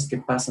cosas que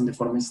pasan de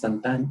forma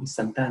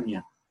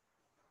instantánea.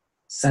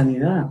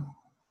 Sanidad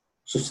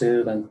sucede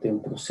durante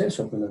un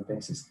proceso algunas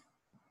veces,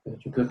 pero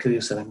yo creo que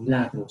Dios hará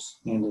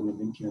milagros en el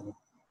 2021.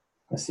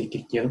 Así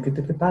que quiero que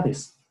te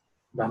prepares.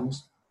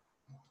 Vamos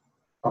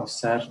a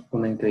usar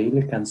una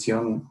increíble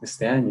canción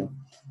este año.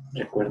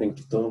 Recuerden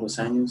que todos los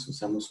años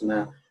usamos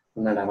una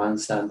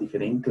alabanza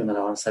diferente, una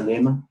alabanza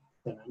lema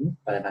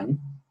para el año.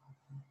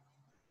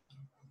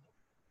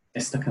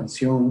 Esta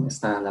canción,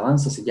 esta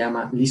alabanza se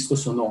llama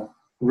Listos o No,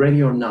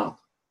 Ready or Not,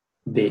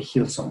 de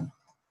Hillsong.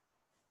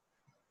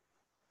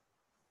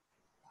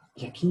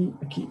 Y aquí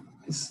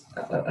es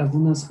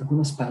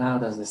algunas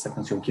palabras de esta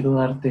canción. Quiero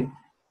darte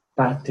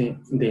parte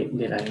de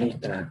la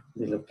letra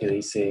de lo que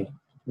dice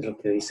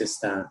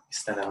esta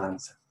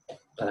alabanza,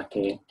 para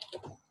que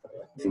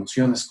te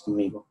emociones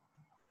conmigo.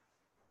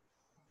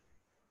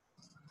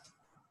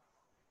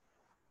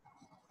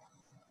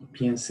 Y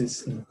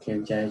pienses en lo que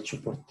Él ya ha hecho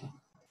por ti.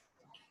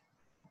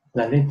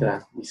 La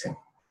letra dice,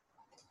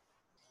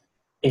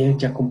 Él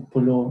ya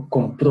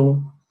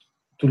compró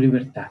tu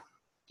libertad,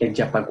 Él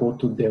ya pagó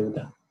tu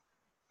deuda,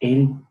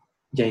 Él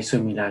ya hizo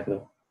el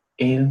milagro,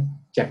 Él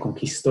ya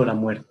conquistó la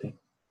muerte.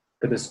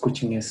 Pero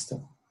escuchen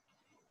esto,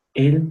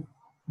 Él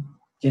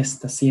ya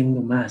está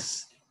haciendo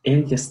más,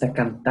 Él ya está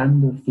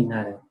cantando el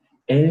final,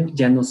 Él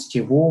ya nos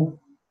llevó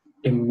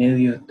en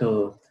medio de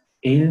todo.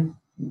 Él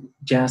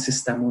ya se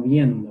está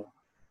moviendo.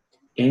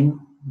 Él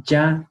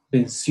ya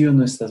venció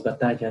nuestras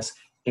batallas.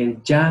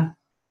 Él ya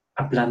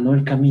aplanó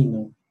el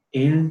camino.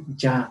 Él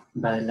ya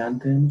va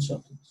delante de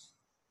nosotros.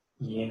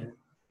 Y Él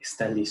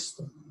está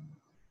listo.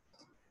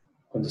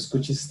 Cuando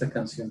escuches esta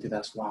canción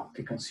dirás, wow,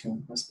 qué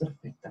canción más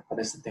perfecta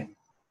para este tema.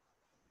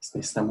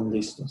 Estamos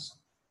listos.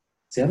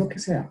 Sea lo que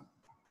sea,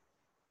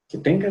 que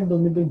tenga el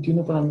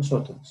 2021 para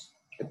nosotros,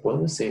 te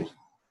puedo decir,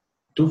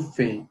 tu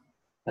fe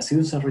ha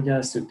sido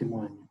desarrollada este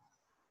último año.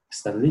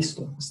 ¿Estás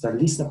listo? ¿Estás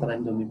lista para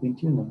el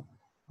 2021?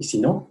 Y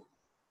si no,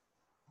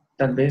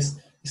 tal vez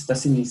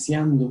estás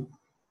iniciando,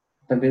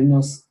 tal vez no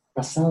has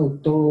pasado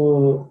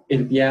todo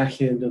el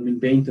viaje del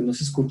 2020, no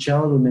has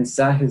escuchado los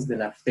mensajes de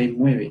la Fe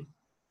Mueve,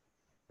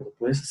 pero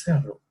puedes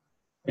hacerlo.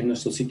 En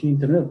nuestro sitio de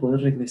internet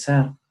puedes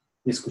regresar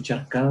y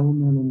escuchar cada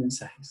uno de los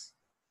mensajes.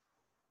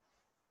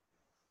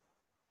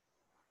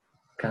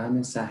 Cada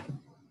mensaje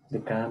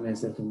de cada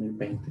mes del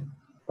 2020,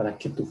 para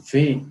que tu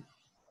fe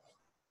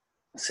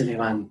se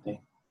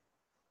levante.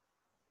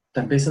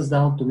 Tal vez has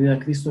dado tu vida a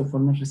Cristo de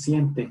forma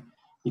reciente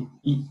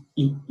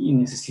y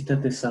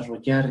necesitas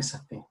desarrollar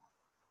esa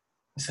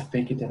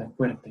fe que te hará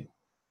fuerte.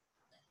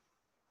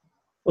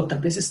 O tal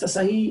vez estás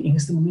ahí en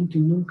este momento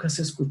y nunca has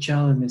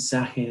escuchado el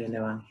mensaje del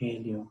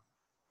Evangelio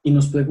y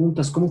nos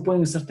preguntas, ¿cómo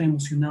pueden estar tan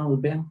emocionados?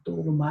 Vean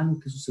todo lo malo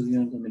que sucedió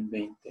en el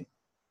 2020,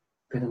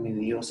 pero mi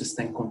Dios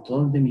está en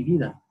control de mi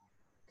vida.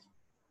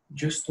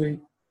 Yo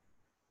estoy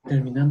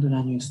terminando el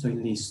año y estoy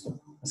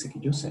listo, así que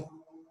yo sé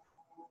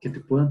que te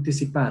puedo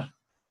anticipar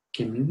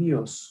que mi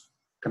Dios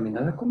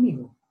caminará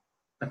conmigo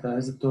a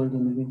través de todo el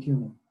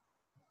 2021.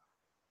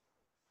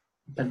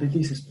 Tal vez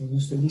dices, pues no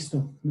estoy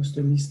listo, no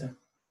estoy lista.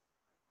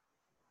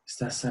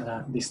 Estás a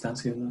la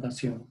distancia de una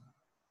oración.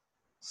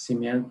 Si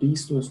me has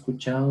visto o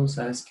escuchado,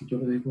 sabes que yo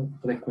lo digo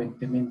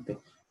frecuentemente.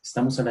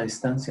 Estamos a la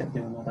distancia de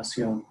una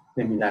oración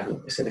de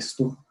milagro. Ese eres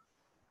tú.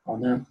 A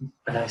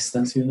la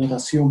distancia de una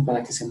oración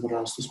para que sean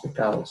borrados tus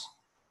pecados.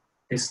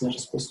 Es la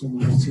respuesta de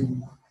una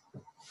oración.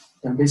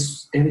 Tal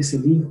vez eres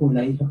el hijo,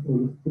 la hija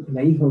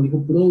o el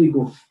hijo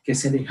pródigo que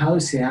se ha alejado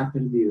y se ha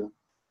perdido.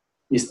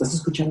 Y estás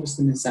escuchando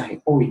este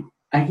mensaje hoy.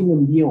 Alguien lo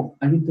envió,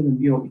 alguien te lo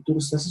envió y tú lo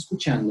estás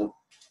escuchando.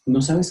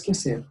 No sabes qué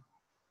hacer.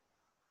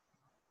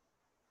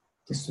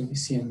 Te estoy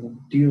diciendo,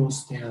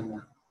 Dios te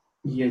ama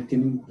y Él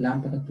tiene un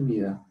plan para tu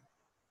vida.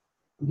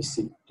 Y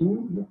si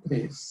tú lo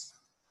crees,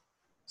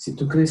 si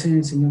tú crees en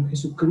el Señor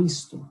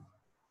Jesucristo,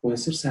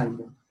 puedes ser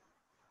salvo.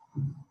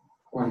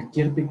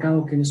 Cualquier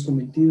pecado que hayas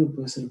cometido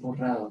puede ser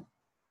borrado.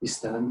 Y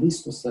estarás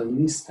listo, estarás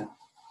lista,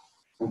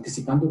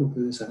 anticipando lo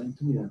que Dios hará en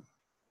tu vida.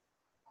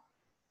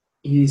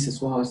 Y dices,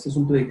 wow, este es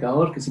un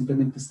predicador que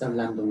simplemente está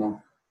hablando.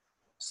 No,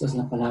 esta es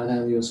la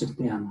palabra de Dios, Él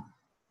te ama.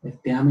 Él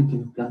te ama y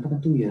tiene un plan para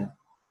tu vida.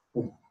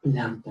 Un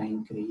plan tan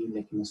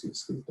increíble que no ha sido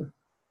escrito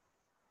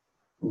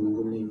en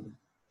ningún libro.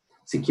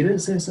 Si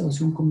quieres hacer esa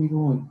oración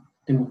conmigo hoy,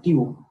 te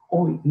motivo,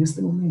 hoy, en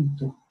este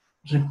momento,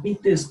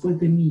 repite después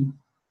de mí,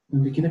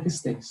 donde quiera que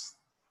estés,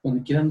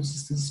 donde quiera nos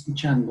estés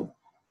escuchando,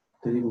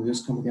 te digo,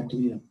 Dios cambiará tu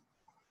vida.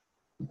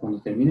 Y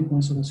cuando termine con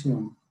esa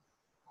oración,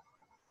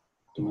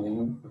 tomaré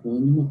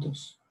algunos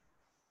minutos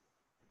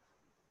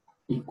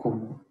y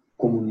como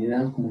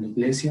comunidad, como la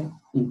iglesia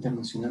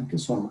internacional que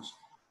somos,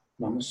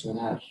 vamos a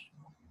orar,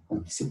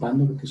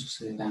 anticipando lo que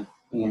sucederá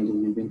en el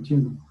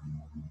 2021.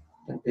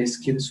 Tal vez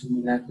quieres un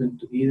milagro en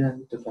tu vida,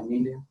 en tu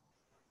familia.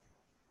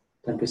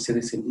 Tal vez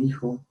eres el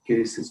hijo que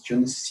dices, yo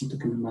necesito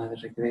que mi madre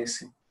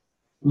regrese.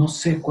 No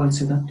sé cuál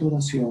será tu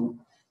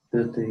oración,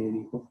 pero te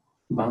digo,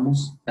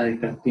 vamos a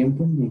dedicar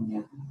tiempo en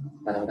línea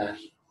para orar.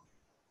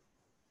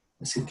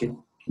 Así que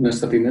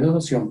nuestra primera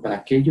oración para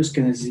aquellos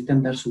que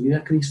necesitan dar su vida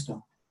a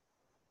Cristo,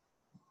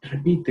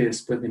 repite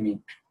después de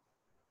mí.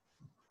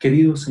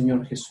 Querido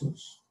Señor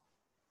Jesús,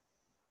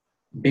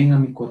 ven a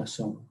mi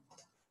corazón,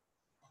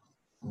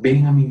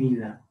 ven a mi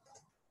vida,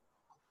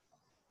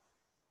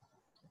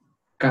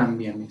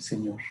 cámbiame,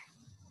 Señor.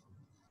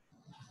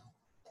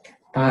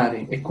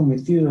 Padre, he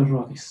cometido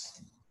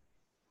errores,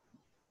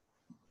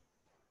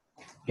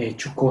 he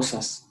hecho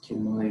cosas que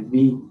no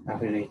debí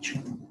haber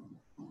hecho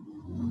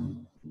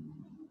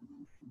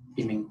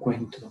y me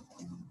encuentro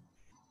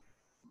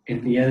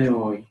el día de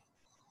hoy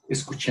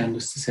escuchando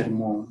este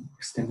sermón,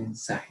 este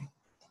mensaje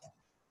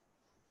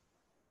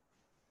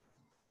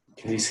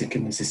que dice que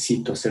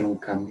necesito hacer un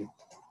cambio.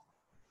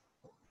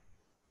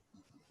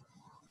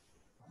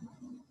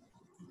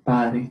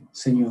 Padre,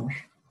 Señor,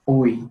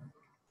 hoy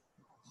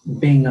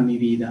ven a mi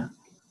vida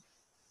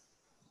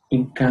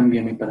y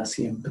cámbiame para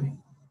siempre.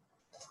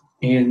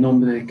 En el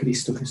nombre de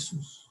Cristo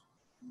Jesús.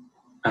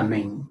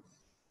 Amén.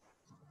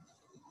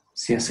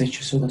 Si has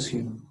hecho esa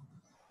oración,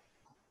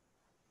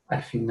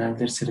 al final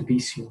del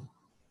servicio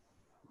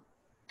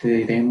te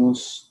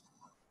diremos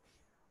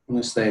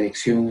nuestra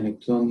dirección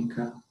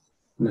electrónica,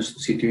 nuestro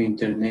sitio de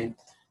internet.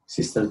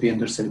 Si estás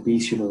viendo el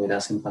servicio, lo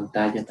verás en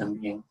pantalla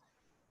también,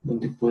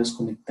 donde puedes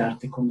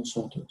conectarte con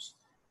nosotros.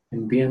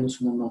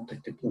 Envíanos una nota y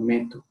te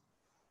prometo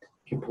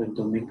que por el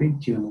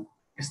 2021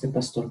 este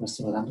pastor va a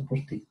estar orando por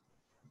ti.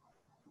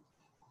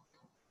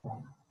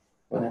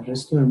 para el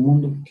resto del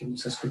mundo que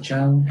nos ha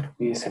escuchado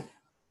y dice,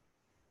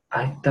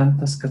 hay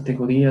tantas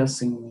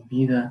categorías en mi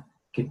vida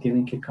que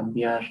tienen que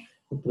cambiar,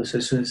 el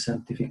proceso de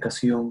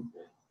santificación,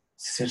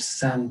 ser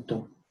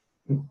santo,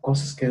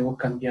 cosas que debo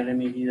cambiar en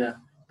mi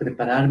vida,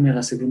 prepararme a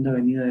la segunda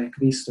venida de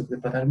Cristo,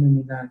 prepararme un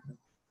milagro.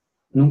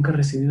 Nunca he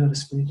recibido el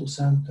Espíritu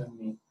Santo en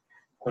mí.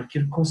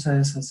 Cualquier cosa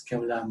de esas que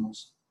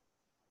hablamos,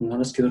 no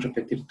las quiero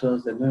repetir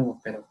todas de nuevo,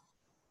 pero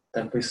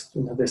tal vez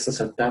una de estas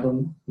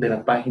saltaron de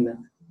la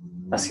página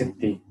hacia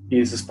ti y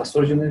dices,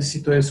 pastor, yo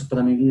necesito eso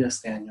para mi vida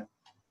este año.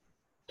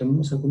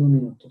 Tomemos algunos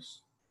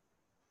minutos.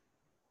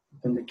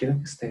 Donde quiera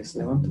que estés,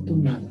 levanta tus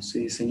manos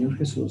y dice, Señor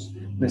Jesús,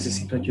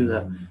 necesito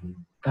ayuda.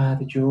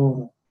 Padre,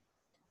 yo,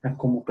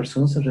 como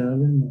personas alrededor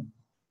del mundo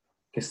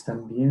que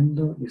están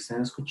viendo y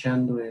están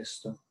escuchando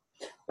esto,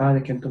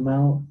 Padre, que han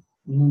tomado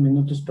unos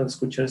minutos para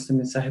escuchar este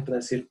mensaje, para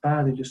decir,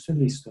 Padre, yo estoy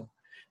listo,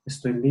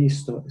 estoy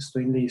listo,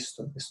 estoy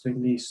listo, estoy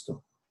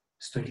listo,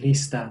 estoy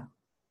lista,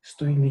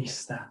 estoy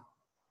lista.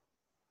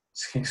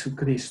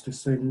 Jesucristo,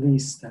 estoy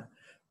lista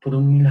por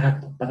un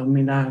milagro, para un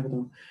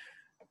milagro,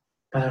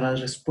 para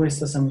las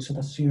respuestas a mis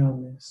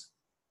oraciones.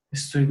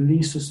 Estoy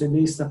listo, estoy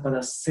lista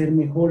para ser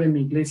mejor en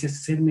mi iglesia,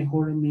 ser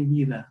mejor en mi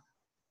vida.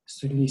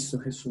 Estoy listo,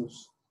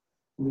 Jesús,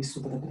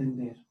 listo para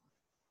aprender.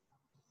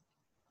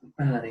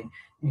 Padre,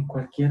 en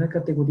cualquier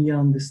categoría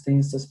donde estén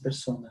estas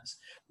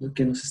personas, los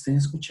que nos estén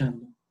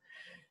escuchando,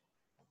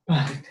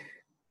 Padre,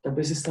 tal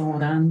vez están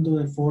orando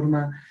de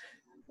forma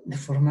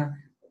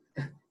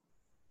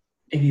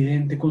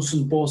evidente con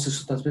sus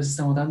voces, o tal vez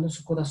están orando en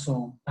su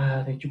corazón.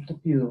 Padre, yo te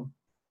pido,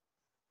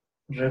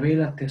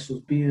 revélate a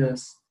sus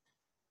vidas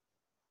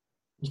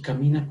y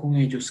camina con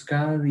ellos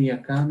cada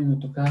día, cada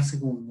minuto, cada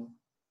segundo.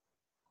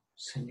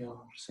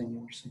 Señor,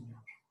 Señor,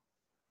 Señor.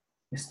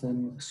 Esta es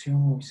mi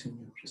oración hoy,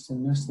 Señor. Esta es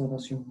nuestra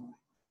oración hoy.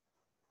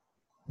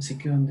 Así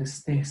que donde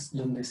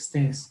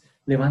estés,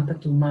 levanta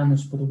tus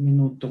manos por un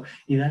minuto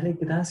y dale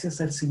gracias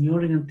al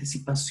Señor en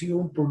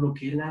anticipación por lo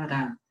que Él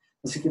hará.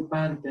 Así que,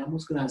 Padre, te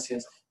damos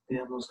gracias. Te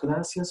damos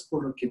gracias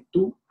por lo que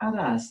tú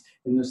harás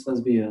en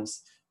nuestras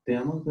vidas. Te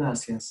damos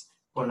gracias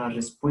por las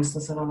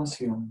respuestas a la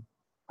oración.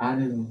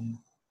 Aleluya.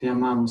 Te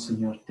amamos,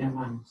 Señor. Te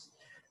amamos.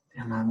 Te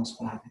amamos,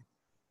 Padre.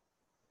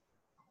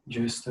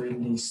 Yo estoy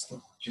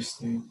listo. Yo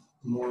estoy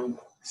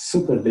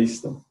súper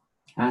listo.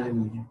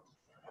 Aleluya.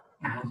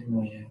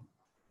 Aleluya.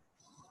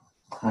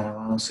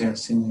 Alabado sea el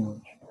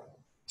Señor.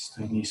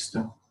 Estoy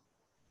listo.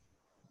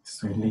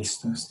 Estoy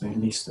listo, estoy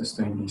listo,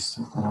 estoy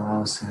listo.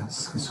 Alabado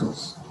seas,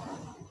 Jesús.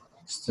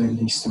 Estoy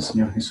listo,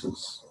 Señor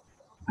Jesús,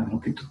 para lo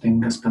que tú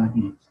tengas para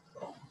mí.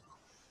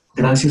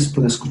 Gracias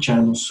por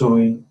escucharnos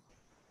hoy,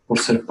 por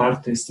ser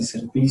parte de este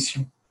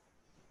servicio.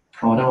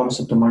 Ahora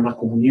vamos a tomar la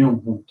comunión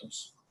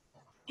juntos.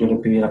 Yo le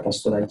pedí a la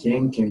pastora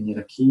Jen que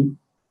viniera aquí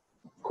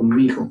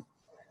conmigo.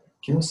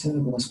 Quiero hacer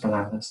algunas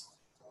palabras.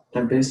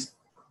 Tal vez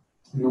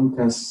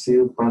nunca has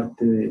sido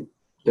parte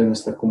de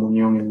nuestra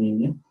comunión en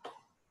línea.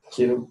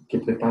 Quiero que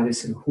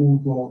prepares el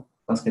jugo,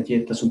 las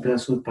galletas, un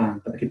pedazo de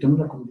pan, para que tomes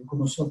la comunión con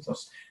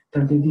nosotros.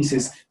 Tal vez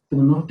dices,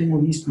 pero no lo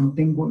tengo listo, no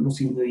tengo los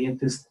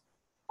ingredientes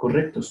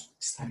correctos.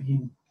 Está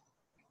bien.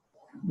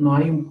 No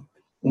hay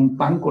un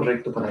pan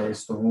correcto para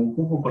esto, un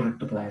jugo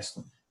correcto para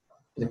esto.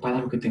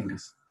 Prepara lo que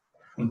tengas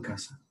en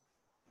casa.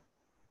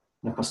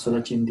 La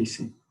pastora Jen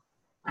dice,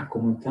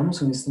 como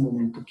entramos en este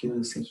momento, quiero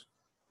decir,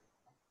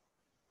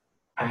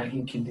 a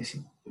alguien quien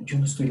dice, yo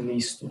no estoy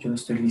listo, yo no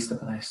estoy lista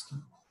para esto.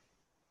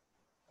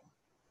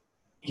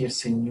 Y el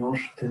Señor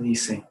te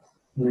dice,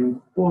 no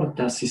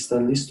importa si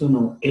estás listo o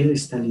no, Él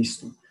está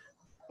listo.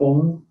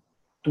 Pon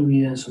tu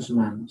vida en sus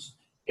manos.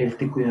 Él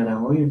te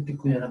cuidará hoy, Él te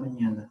cuidará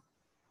mañana.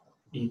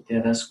 Y te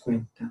darás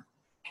cuenta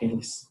que Él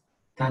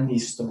está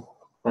listo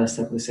para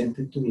estar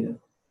presente en tu vida.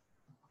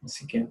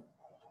 Así que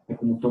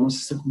como tomas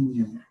esta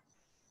comunión,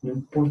 no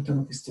importa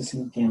lo que estés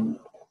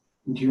sintiendo,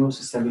 Dios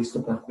está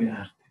listo para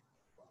cuidarte.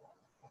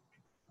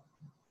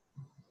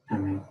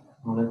 Amén.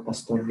 Ahora el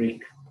pastor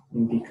Rick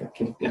indica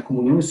que la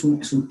comunión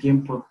es un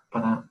tiempo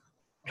para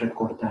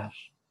recordar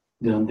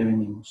de dónde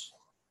venimos.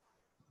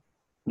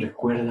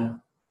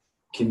 Recuerda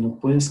que no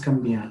puedes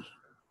cambiar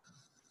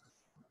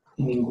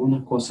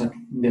ninguna cosa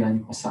del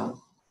año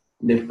pasado,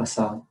 del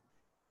pasado.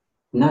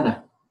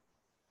 Nada.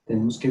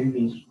 Tenemos que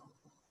vivir.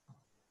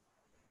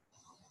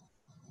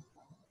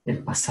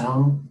 El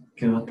pasado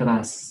quedó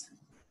atrás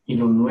y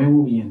lo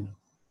nuevo viene.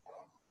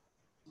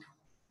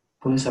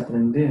 Puedes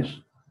aprender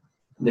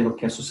de lo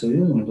que ha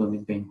sucedido en el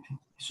 2020,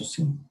 eso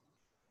sí,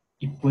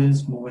 y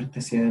puedes moverte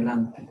hacia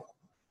adelante.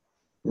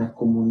 La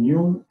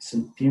comunión es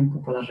el tiempo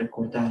para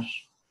recordar,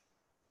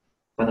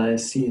 para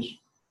decir,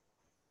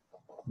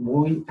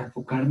 voy a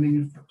enfocarme en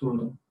el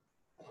futuro.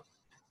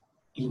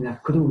 Y la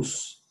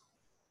cruz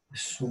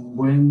es un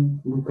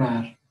buen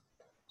lugar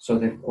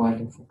sobre el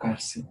cual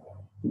enfocarse.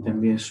 Y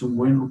también es un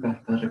buen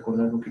lugar para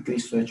recordar lo que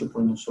Cristo ha hecho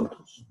por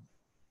nosotros.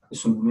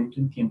 Es un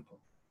momento en tiempo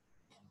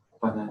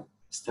para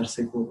estar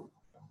seguro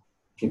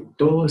que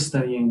todo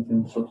está bien entre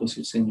nosotros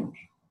y el Señor.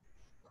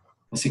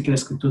 Así que la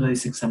Escritura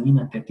dice,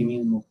 examínate a ti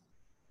mismo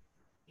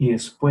y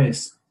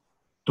después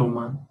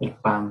toma el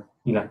pan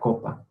y la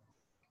copa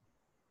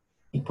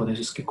Y por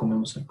eso es que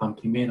comemos el pan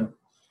primero.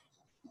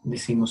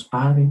 Decimos,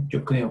 Padre,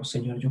 yo creo,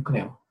 Señor, yo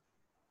creo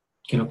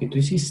que lo que tú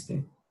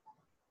hiciste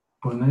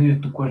por medio de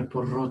tu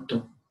cuerpo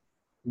roto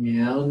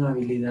me ha dado la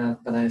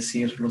habilidad para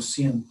decir, lo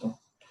siento,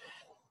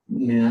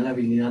 me da la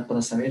habilidad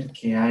para saber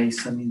que hay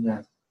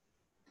sanidad.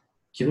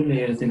 Quiero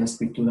leer de la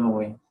escritura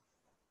hoy,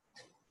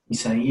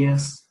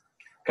 Isaías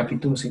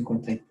capítulo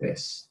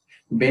 53,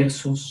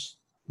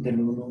 versos del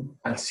 1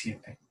 al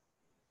 7.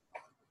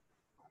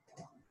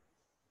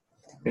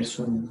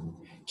 Verso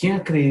 1. ¿Quién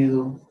ha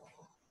creído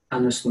a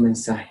nuestro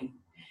mensaje?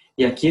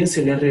 ¿Y a quién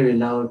se le ha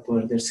revelado el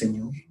poder del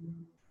Señor?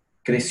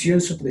 Creció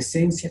en su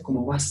presencia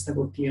como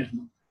vástago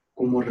tierno,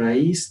 como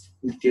raíz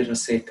de tierra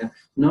seca.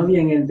 No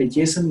había en él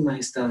belleza ni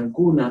majestad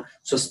alguna,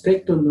 su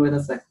aspecto no era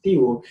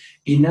atractivo,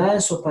 y nada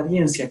de su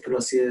apariencia que lo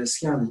hacía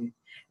deseable.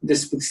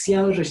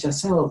 Despreciado y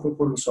rechazado fue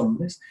por los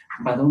hombres,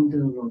 varón de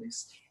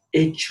dolores,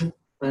 hecho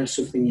para el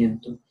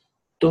sufrimiento.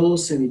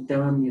 Todos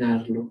evitaban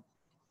mirarlo,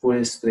 fue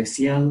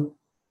despreciado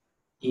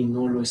y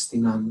no lo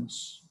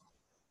estimamos.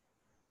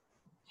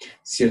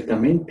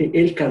 Ciertamente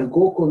Él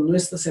cargó con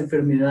nuestras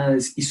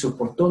enfermedades y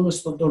soportó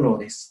nuestros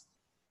dolores,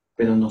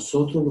 pero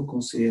nosotros lo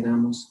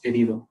consideramos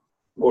herido,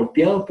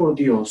 golpeado por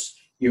Dios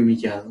y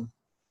humillado.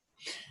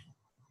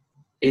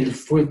 Él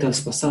fue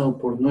traspasado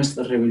por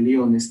nuestras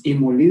rebeliones y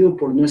molido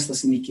por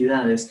nuestras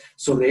iniquidades.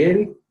 Sobre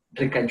Él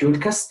recayó el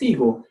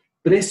castigo,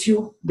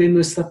 precio de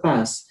nuestra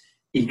paz,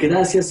 y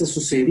gracias a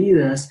sus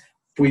heridas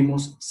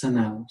fuimos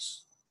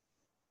sanados.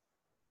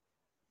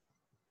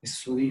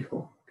 Eso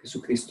dijo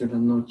Jesucristo en la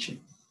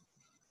noche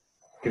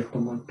que Él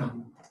tomó el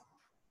pan.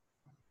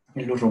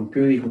 Él lo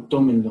rompió y dijo,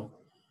 tómenlo,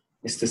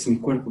 este es mi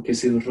cuerpo que ha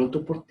sido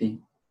roto por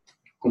ti.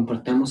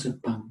 Compartamos el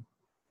pan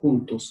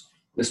juntos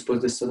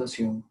después de esta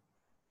oración.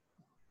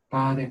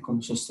 Padre,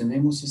 como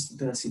sostenemos este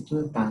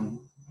pedacito de pan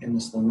en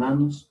nuestras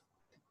manos,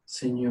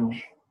 Señor,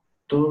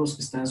 todos los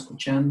que están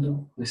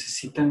escuchando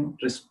necesitan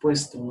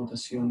respuesta a una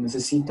oración,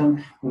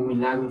 necesitan un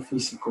milagro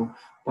físico.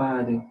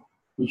 Padre,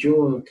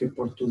 yo que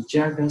por tus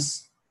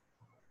llagas,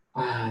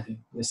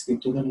 Padre, la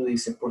Escritura lo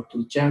dice, por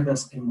tus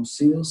llagas hemos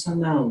sido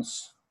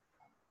sanados.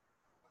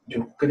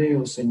 Yo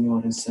creo,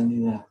 Señor, en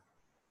sanidad.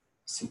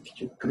 Así que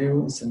yo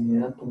creo en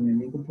sanidad por mi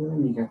amigo, por mi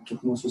amiga, que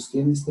como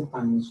sostiene este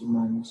pan en sus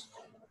manos,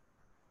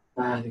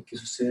 Padre, que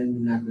suceda el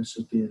milagro en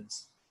sus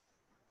vidas,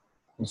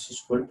 en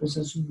sus cuerpos,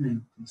 en sus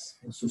mentes,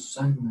 en sus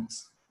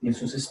almas y en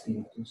sus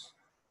espíritus.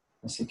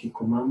 Así que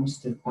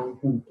comamos del pan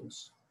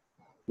juntos.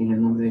 En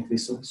el nombre de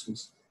Cristo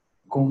Jesús,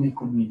 come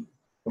conmigo,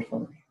 por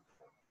favor.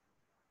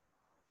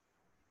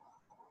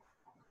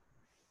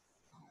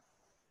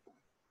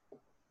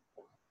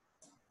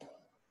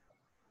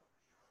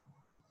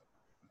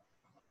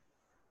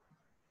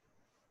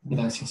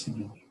 Gracias,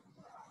 Señor.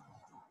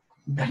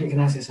 Dale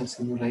gracias al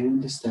Señor ahí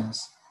donde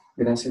estás.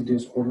 Gracias,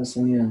 Dios, por la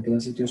sanidad.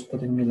 Gracias, Dios,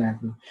 por el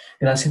milagro.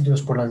 Gracias,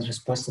 Dios, por las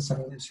respuestas a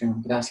la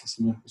oración. Gracias,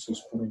 Señor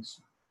Jesús, por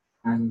eso.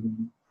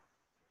 Aleluya.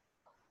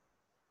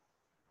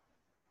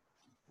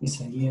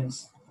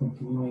 Isaías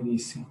continúa y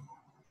dice,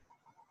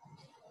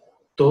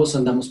 todos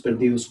andamos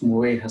perdidos como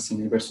ovejas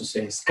en el verso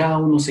 6. Cada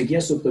uno seguía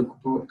su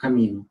propio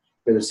camino,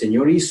 pero el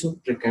Señor hizo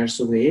recaer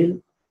sobre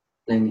él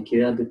la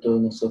iniquidad de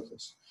todos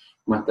nosotros.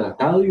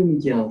 Maltratado y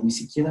humillado, ni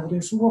siquiera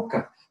abrió su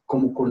boca.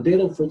 Como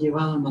cordero fue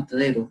llevado al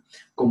matadero,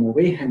 como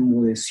oveja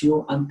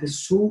enmudeció ante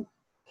su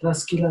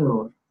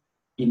trasquilador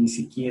y ni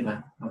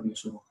siquiera abrió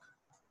su boca.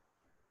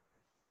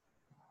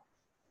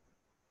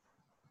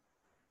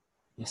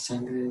 La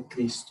sangre de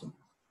Cristo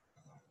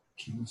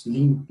que nos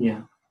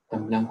limpia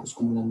tan blancos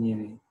como la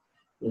nieve,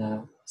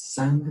 la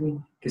sangre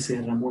que se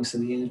derramó ese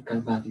día en el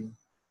Calvario,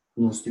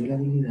 nos dio la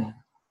habilidad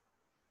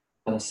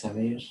para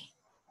saber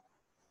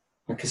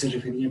a qué se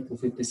refería el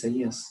profeta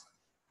Isaías,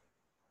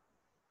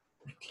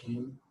 porque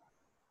él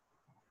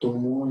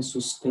tomó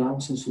esos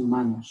clavos en sus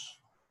manos,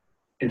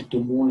 él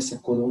tomó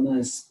esa corona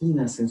de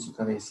espinas en su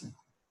cabeza,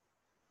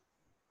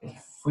 él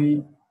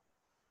fue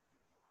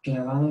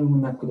clavado en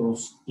una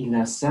cruz y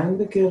la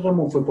sangre que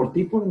derramó fue por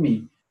ti y por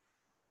mí,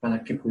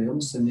 para que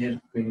pudiéramos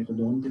tener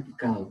perdón de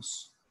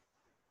pecados,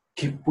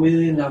 que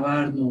puede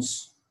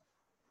lavarnos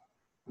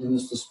de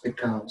nuestros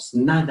pecados.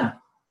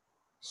 Nada,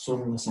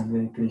 solo la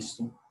sangre de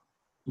Cristo.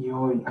 Y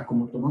hoy, a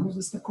como tomamos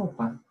esta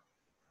copa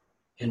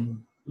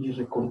y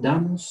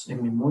recordamos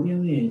en memoria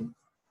de Él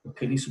lo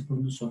que Él hizo por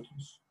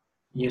nosotros.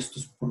 Y esto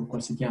es por lo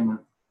cual se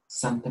llama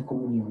Santa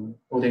Comunión.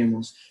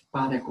 Oremos,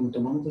 Padre, como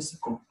tomamos de esta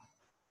copa,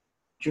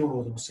 yo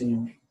oro,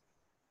 Señor,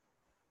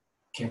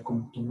 que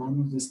como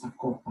tomamos de esta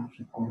copa,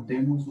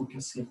 recordemos lo que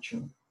has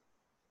hecho.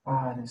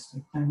 Padre,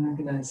 estoy tan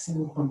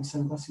agradecido por mi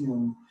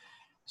salvación.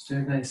 Estoy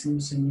agradecido,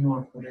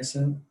 Señor, por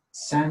esa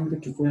sangre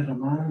que fue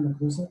derramada en la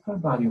cruz del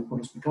Calvario por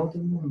los pecados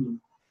del mundo.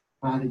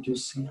 Padre, yo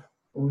sé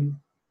hoy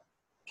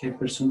que hay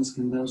personas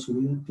que han dado su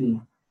vida a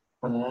ti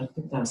para darte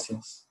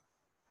gracias.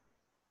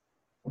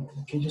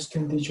 Porque aquellos que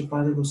han dicho,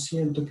 Padre, lo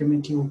siento que me he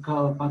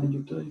equivocado, Padre,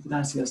 yo te doy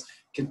gracias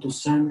que tu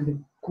sangre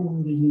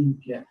cubre y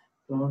limpia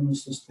todos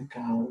nuestros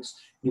pecados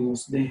y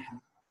nos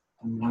deja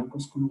tan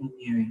blancos como la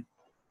nieve.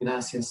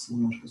 Gracias,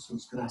 Señor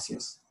Jesús,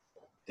 gracias.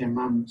 Te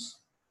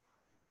amamos.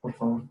 por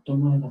favor,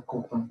 toma la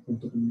copa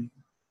junto conmigo.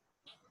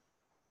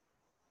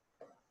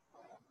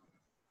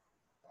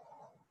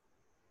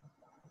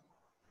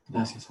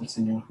 Gracias al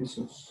Señor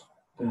Jesús.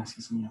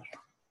 Gracias, Señor.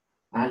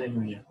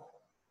 Aleluya.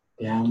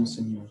 Te amo,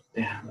 Señor.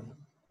 Te amo.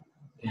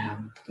 Te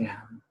amo. Te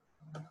amo.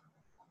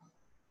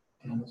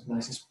 Te damos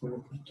gracias por la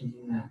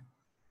oportunidad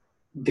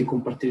de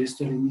compartir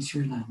esto al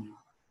inicio del año.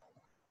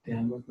 Te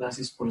damos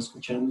gracias por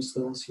escuchar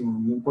nuestra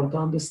oración. No importa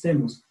dónde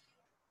estemos,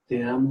 te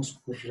damos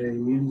por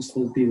redimir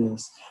nuestras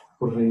vidas,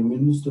 por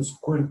redimir nuestros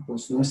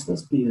cuerpos,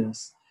 nuestras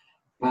vidas.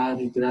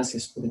 Padre,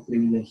 gracias por el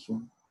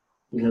privilegio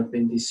y las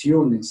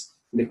bendiciones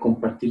de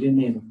compartir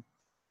enero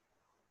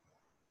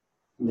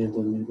del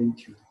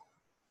 2021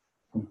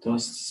 con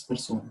todas esas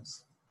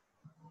personas.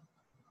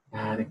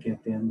 Padre, que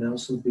te han dado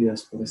sus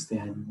vidas por este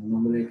año. En el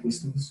nombre de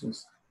Cristo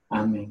Jesús.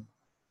 Amén.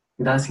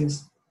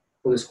 Gracias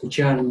por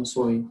escucharnos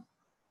hoy.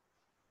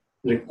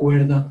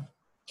 Recuerda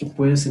que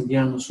puedes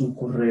enviarnos un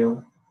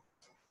correo.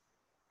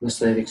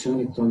 Nuestra dirección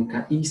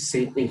electrónica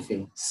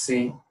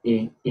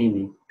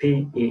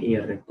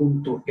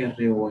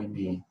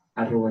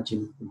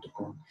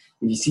icfcententer.rom@gmail.com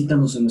y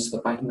visítanos en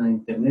nuestra página de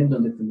internet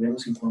donde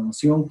tendremos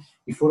información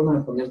y forma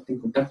de ponerte en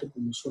contacto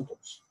con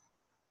nosotros.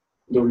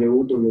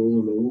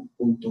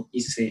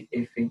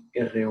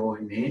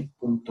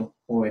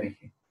 www.icfrome.org.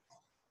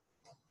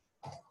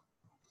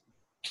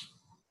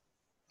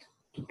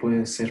 Tú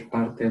puedes ser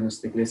parte de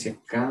nuestra iglesia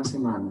cada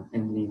semana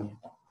en línea,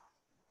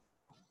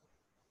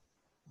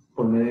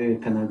 por medio del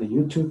canal de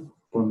YouTube,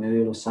 por medio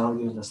de los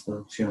audios, las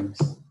traducciones.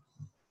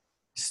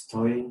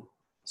 Estoy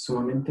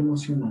sumamente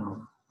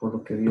emocionado por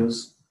lo que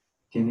Dios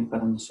tiene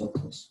para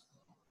nosotros.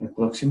 El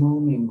próximo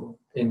domingo,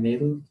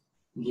 enero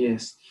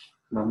 10,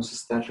 vamos a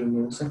estar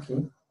reunidos aquí,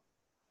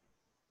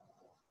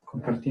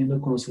 compartiendo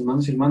con los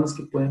hermanos y hermanas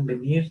que pueden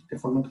venir de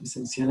forma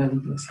presencial a la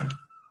iglesia.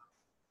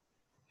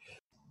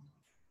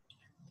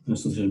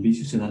 Nuestro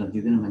servicio será a las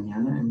 10 de la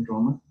mañana en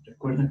Roma.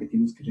 Recuerda que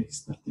tienes que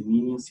registrarte en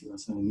línea si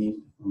vas a venir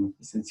de forma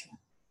presencial.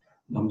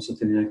 Vamos a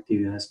tener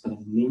actividades para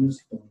los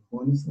niños y para los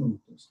jóvenes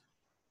adultos,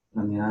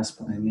 planeadas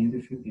para enero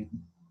y febrero.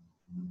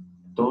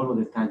 Todos los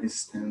detalles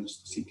están en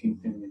nuestro sitio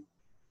internet.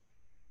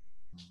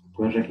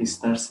 Puedes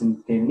registrarse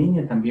en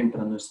línea también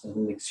para nuestras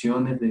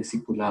lecciones de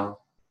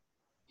discipulado.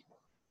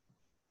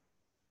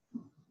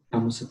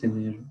 Vamos a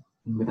tener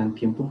un gran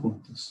tiempo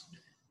juntos.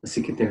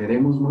 Así que te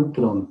veremos muy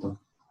pronto.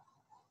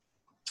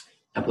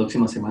 La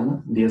próxima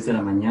semana, 10 de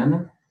la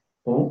mañana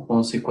o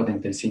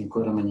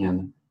 11:45 de la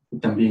mañana. Y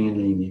también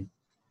en línea.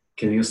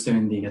 Que Dios te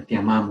bendiga. Te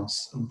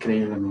amamos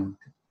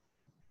increíblemente.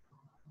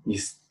 Y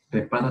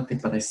prepárate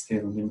para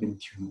este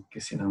 2021, que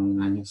será un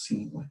año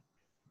sin igual.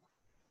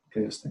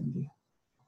 Que Dios te bendiga.